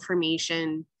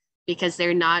 misinformation, because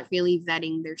they're not really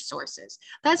vetting their sources.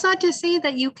 That's not to say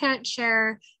that you can't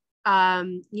share,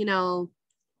 Aunt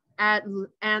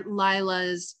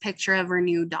Lila's picture of her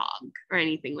new dog or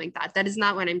anything like that. That is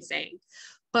not what I'm saying.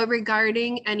 But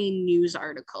regarding any news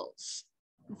articles,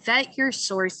 vet your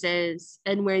sources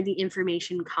and where the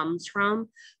information comes from,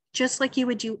 just like you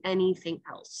would do anything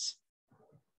else.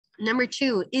 Number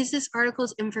two, is this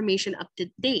article's information up to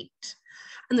date?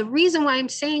 And the reason why I'm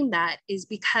saying that is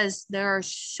because there are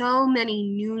so many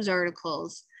news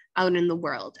articles out in the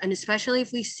world. And especially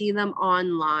if we see them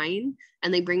online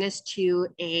and they bring us to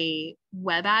a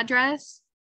web address,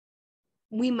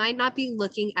 we might not be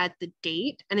looking at the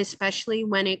date. And especially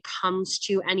when it comes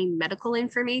to any medical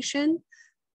information,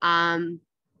 I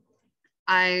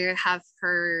have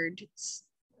heard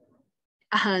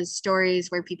stories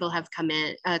where people have come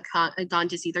in, gone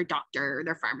to see their doctor or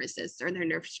their pharmacist or their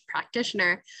nurse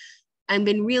practitioner and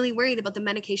been really worried about the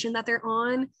medication that they're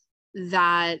on,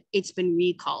 that it's been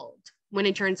recalled when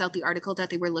it turns out the article that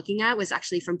they were looking at was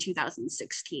actually from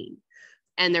 2016,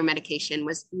 and their medication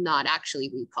was not actually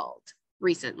recalled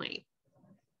recently.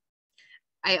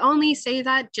 I only say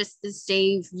that just to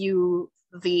save you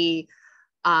the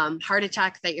heart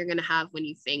attack that you're going to have when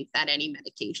you think that any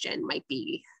medication might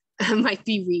be might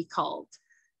be recalled,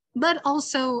 but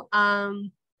also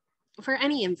for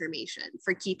any information,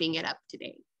 for keeping it up to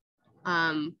date.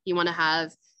 You want to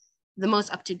have the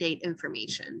most up-to-date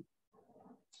information.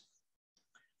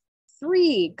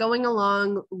 3, going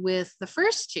along with the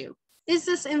first 2, is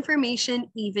this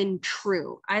information even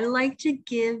true? I like to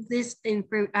give this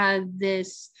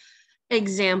this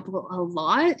example a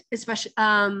lot, especially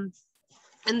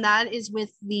and that is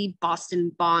with the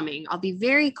Boston bombing. I'll be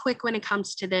very quick when it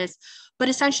comes to this, but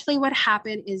essentially what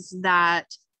happened is that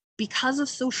because of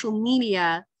social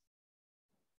media,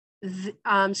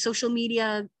 social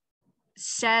media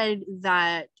said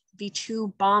that the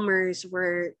 2 bombers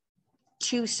were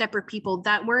 2 separate people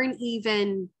that weren't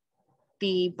even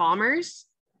the bombers,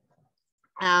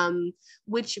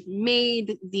 which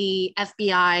made the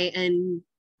FBI and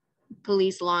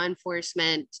police law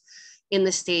enforcement in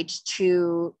the States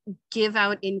to give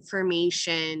out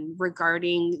information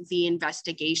regarding the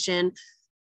investigation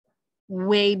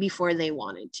way before they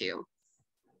wanted to.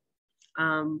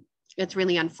 It's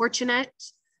really unfortunate,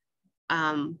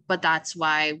 but that's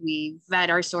why we vet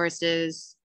our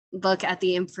sources, look at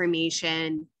the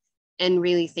information, and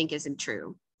really think isn't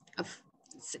true.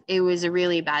 It was a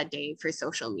really bad day for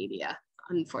social media,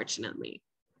 unfortunately.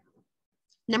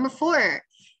 Number 4,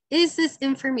 is this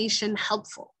information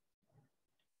helpful?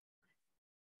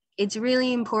 It's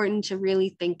really important to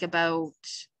really think about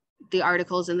the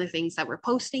articles and the things that we're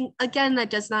posting. Again,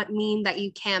 that does not mean that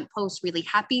you can't post really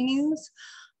happy news,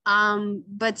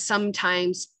 but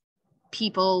sometimes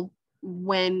people,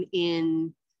 when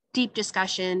in deep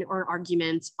discussion or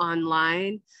arguments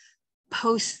online,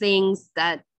 post things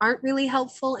that aren't really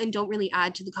helpful and don't really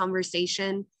add to the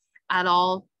conversation at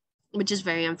all, which is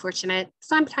very unfortunate.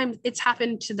 Sometimes it's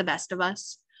happened to the best of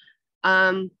us.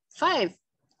 5,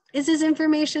 is this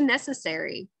information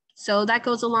necessary? So that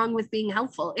goes along with being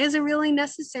helpful. Is it really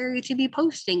necessary to be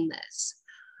posting this?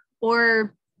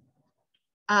 Or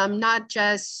not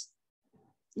just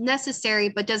necessary,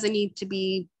 but doesn't need to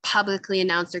be publicly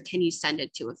announced, or can you send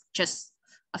it to just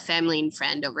a family and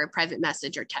friend over a private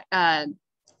message or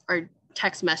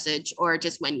text message, or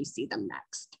just when you see them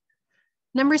next?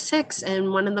 Number 6,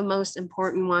 and one of the most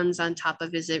important ones on top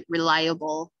of, is it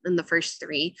reliable in the first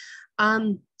 3?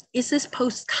 Is this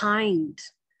post kind?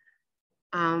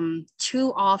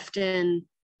 Too often,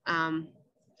 and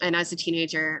as a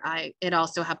teenager, it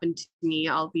also happened to me.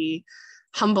 I'll be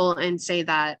humble and say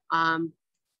that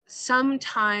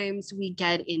sometimes we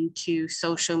get into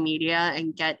social media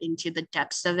and get into the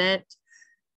depths of it,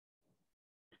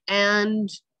 and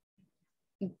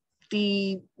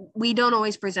we don't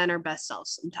always present our best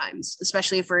selves sometimes,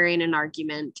 especially if we're in an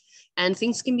argument, and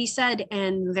things can be said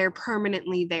and they're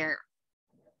permanently there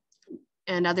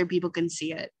and other people can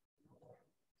see it.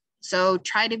 So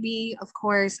try to be, of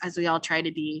course, as we all try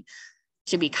to be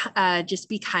just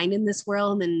be kind in this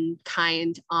world and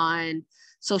kind on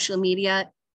social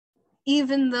media,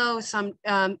 even though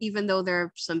there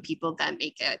are some people that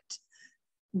make it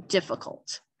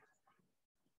difficult.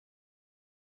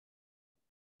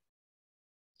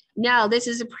 Now, this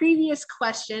is a previous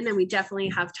question, and we definitely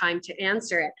have time to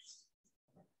answer it.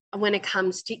 When it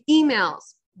comes to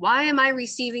emails, why am I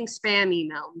receiving spam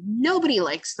email? Nobody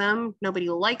likes them. Nobody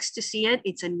likes to see it.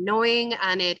 It's annoying,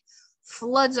 and it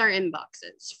floods our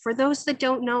inboxes. For those that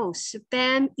don't know,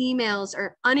 spam emails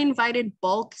are uninvited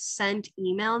bulk sent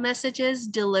email messages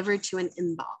delivered to an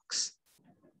inbox.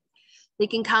 They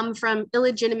can come from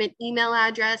illegitimate email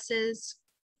addresses,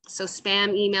 so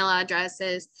spam email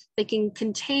addresses. They can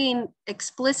contain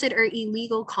explicit or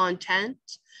illegal content.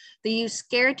 They use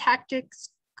scare tactics,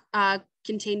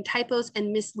 contain typos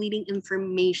and misleading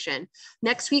information.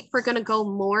 Next week, we're going to go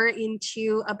more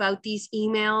into about these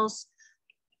emails.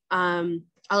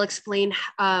 I'll explain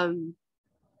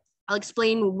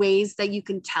ways that you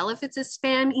can tell if it's a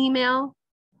spam email.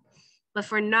 But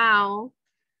for now,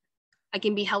 I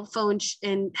can be helpful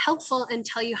and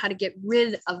tell you how to get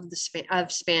rid of the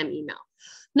spam email.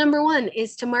 Number 1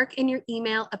 is to mark in your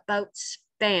email about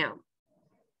spam.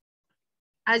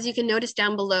 As you can notice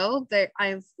down below,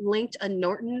 I've linked a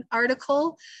Norton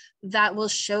article that will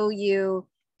show you,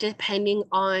 depending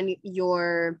on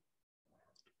your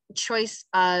choice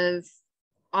of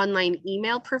online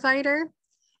email provider,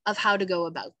 of how to go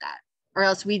about that. Or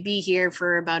else we'd be here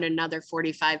for about another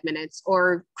 45 minutes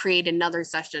or create another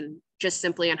session just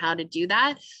simply on how to do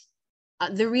that.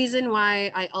 The reason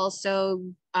why I also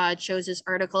chose this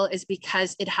article is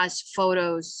because it has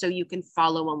photos so you can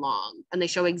follow along, and they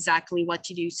show exactly what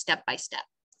to do step by step.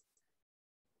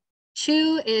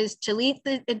 2 is delete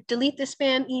the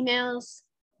spam emails.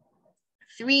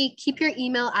 3, keep your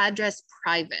email address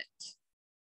private.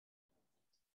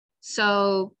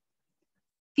 So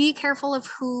be careful of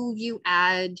who you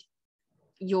add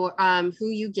your who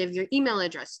you give your email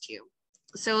address to.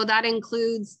 So that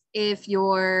includes if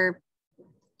you're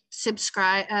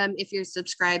subscribing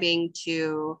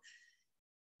to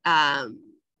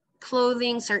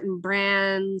clothing, certain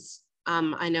brands.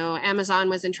 I know Amazon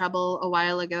was in trouble a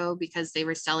while ago because they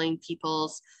were selling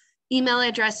people's email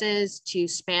addresses to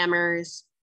spammers.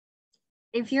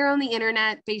 If you're on the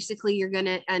internet, basically you're going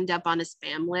to end up on a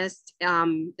spam list.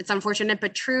 It's unfortunate,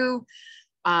 but true.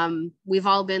 We've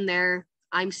all been there.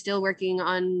 I'm still working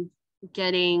on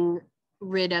getting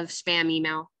rid of spam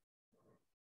email.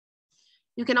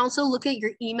 You can also look at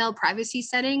your email privacy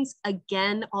settings.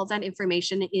 Again, all that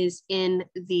information is in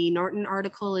the Norton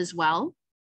article as well.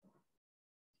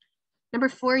 Number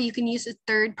 4, you can use a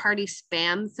third-party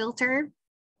spam filter.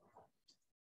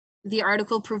 The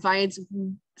article provides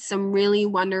some really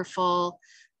wonderful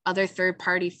other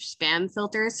third-party spam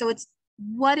filters. So it's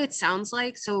what it sounds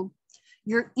like. So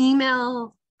your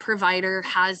email provider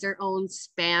has their own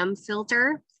spam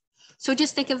filter. So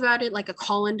just think about it like a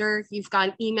colander. You've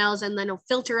got emails and then it'll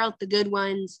filter out the good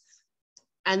ones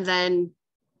and then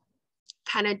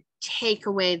kind of take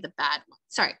away the bad ones.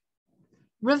 Sorry,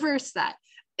 reverse that.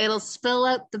 It'll spill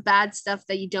out the bad stuff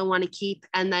that you don't want to keep.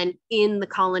 And then in the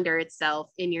colander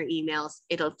itself, in your emails,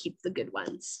 it'll keep the good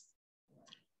ones.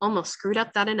 Almost screwed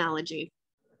up that analogy.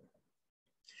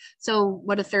 So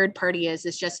what a third party is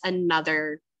just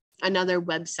another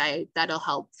website that'll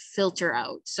help filter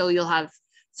out. So you'll have,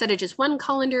 instead of just one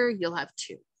colander, you'll have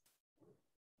 2.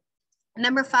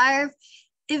 Number 5,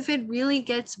 if it really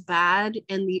gets bad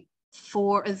and the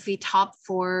top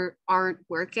 4 aren't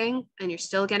working and you're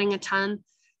still getting a ton,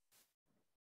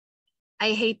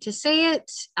 I hate to say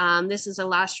it, this is a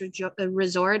last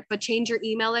resort, but change your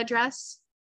email address.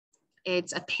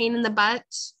 It's a pain in the butt,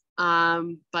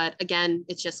 but again,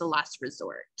 it's just a last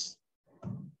resort.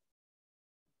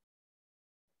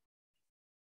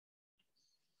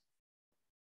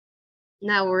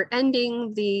 Now we're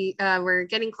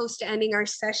getting close to ending our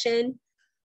session.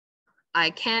 I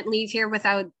can't leave here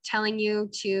without telling you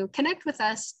to connect with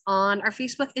us on our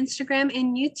Facebook, Instagram,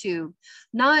 and YouTube.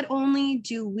 Not only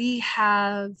do we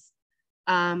have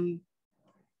updates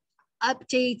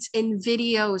and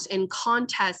videos and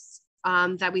contests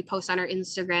that we post on our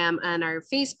Instagram and our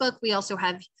Facebook, we also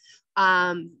have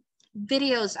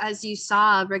videos, as you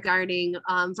saw, regarding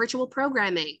virtual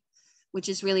programming, which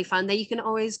is really fun that you can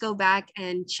always go back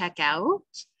and check out.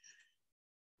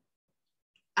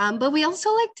 But we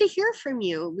also like to hear from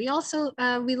you. We also,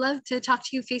 we love to talk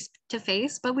to you face to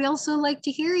face, but we also like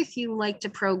to hear if you like to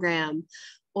program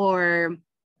or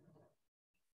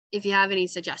if you have any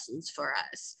suggestions for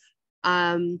us.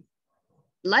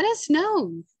 Let us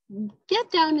know. Get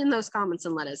down in those comments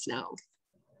and let us know.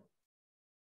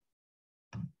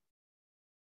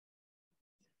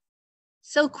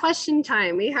 So question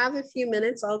time, we have a few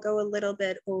minutes. I'll go a little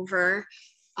bit over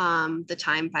the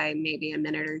time by maybe a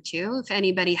minute or 2. If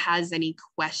anybody has any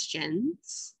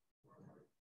questions.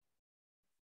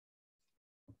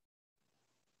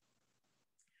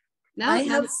 No, I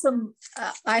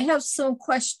have some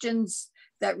questions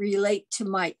that relate to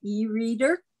my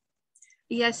e-reader.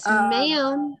 Yes,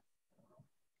 ma'am.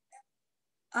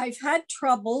 I've had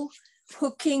trouble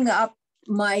hooking up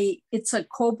it's a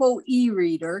Kobo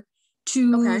e-reader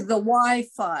to the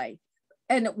Wi-Fi.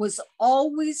 And it was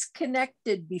always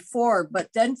connected before, but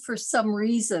then for some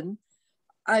reason,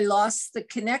 I lost the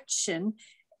connection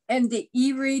and the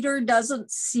e-reader doesn't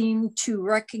seem to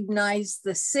recognize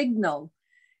the signal.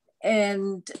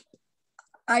 And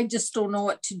I just don't know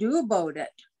what to do about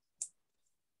it.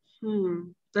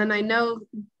 Then I know,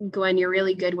 Gwen, you're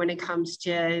really good when it comes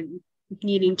to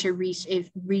needing to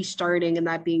restarting and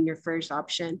that being your first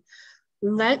option.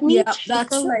 Let me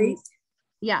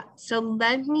Yeah, so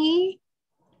let me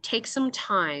take some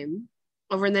time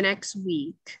over the next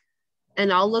week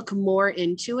and I'll look more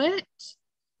into it.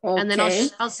 Okay. And then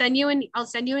I'll send you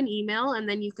an email and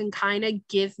then you can kind of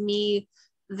give me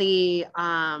the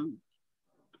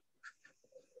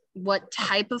what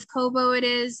type of Kobo it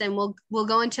is and we'll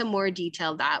go into more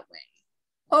detail that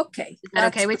way. Okay. Is that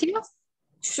okay with you?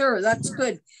 Sure, that's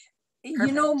good. Perfect.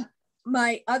 You know,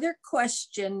 my other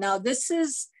question, now this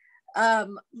is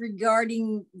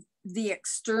regarding the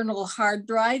external hard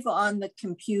drive on the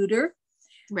computer.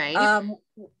 Right.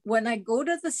 When I go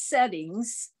to the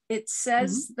settings, it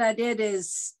says that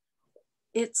it's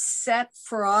set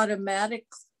for automatic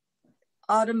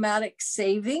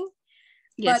saving.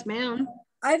 Yes, but ma'am.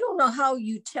 I don't know how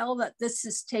you tell that this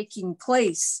is taking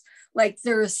place. Like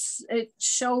it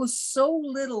shows so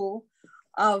little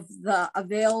of the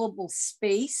available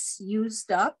space used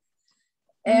up.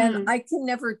 And I can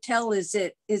never tell, is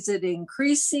it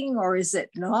increasing or is it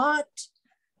not?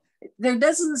 There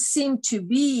doesn't seem to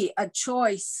be a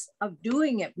choice of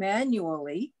doing it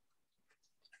manually.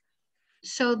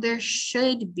 So there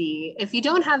should be. If you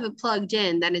don't have it plugged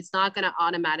in, then it's not going to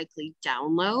automatically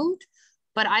download.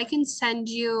 But I can send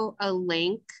you a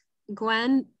link,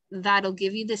 Gwen, that'll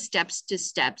give you the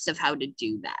steps of how to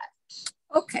do that.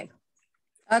 Okay,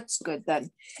 that's good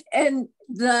then. And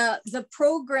the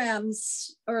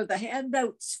programs or the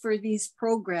handouts for these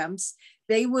programs,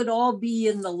 they would all be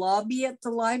in the lobby at the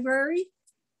library?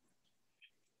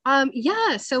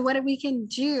 Yeah, so what we can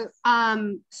do,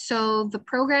 so the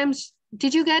programs,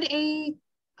 did you get a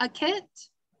kit?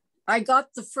 I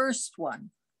got the first one.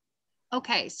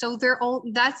 Okay, so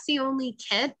that's the only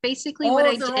kit. Basically, what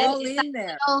I did all is in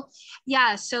there.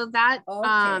 Yeah, so that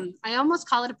okay. I almost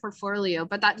call it a portfolio,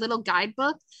 but that little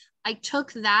guidebook, I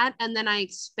took that and then I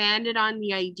expanded on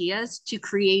the ideas to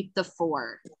create the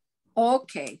 4.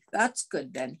 Okay, that's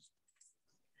good then.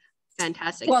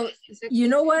 Fantastic. Well, you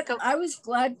know what? I was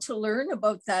glad to learn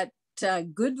about that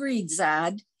Goodreads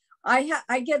ad.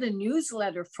 I get a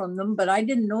newsletter from them, but I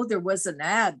didn't know there was an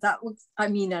ad.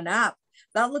 An app.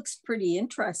 That looks pretty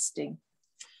interesting.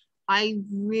 I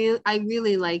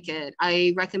really like it.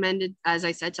 I recommend it, as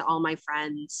I said, to all my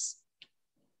friends.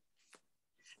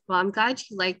 Well, I'm glad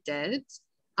you liked it.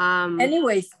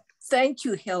 Anyway, thank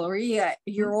you, Hillary.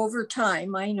 You're over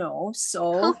time, I know.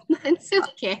 So that's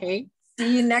okay.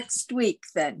 See you next week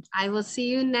then. I will see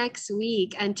you next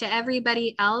week. And to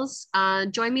everybody else,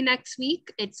 join me next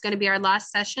week. It's going to be our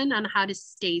last session on how to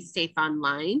stay safe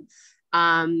online.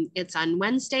 It's on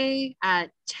Wednesday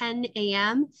at 10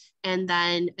 a.m. and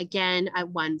then again at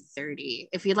 1:30.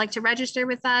 If you'd like to register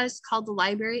with us, call the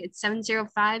library. It's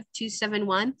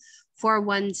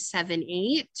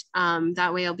 705-271-4178.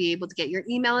 That way I'll be able to get your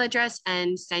email address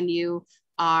and send you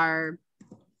our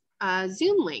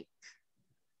Zoom link.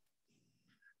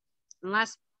 And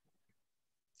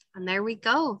there we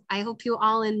go. I hope you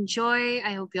all enjoy.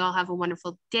 I hope you all have a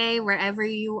wonderful day wherever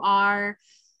you are.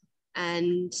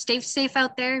 And stay safe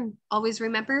out there. Always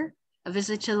remember, a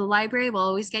visit to the library will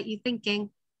always get you thinking.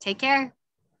 Take care.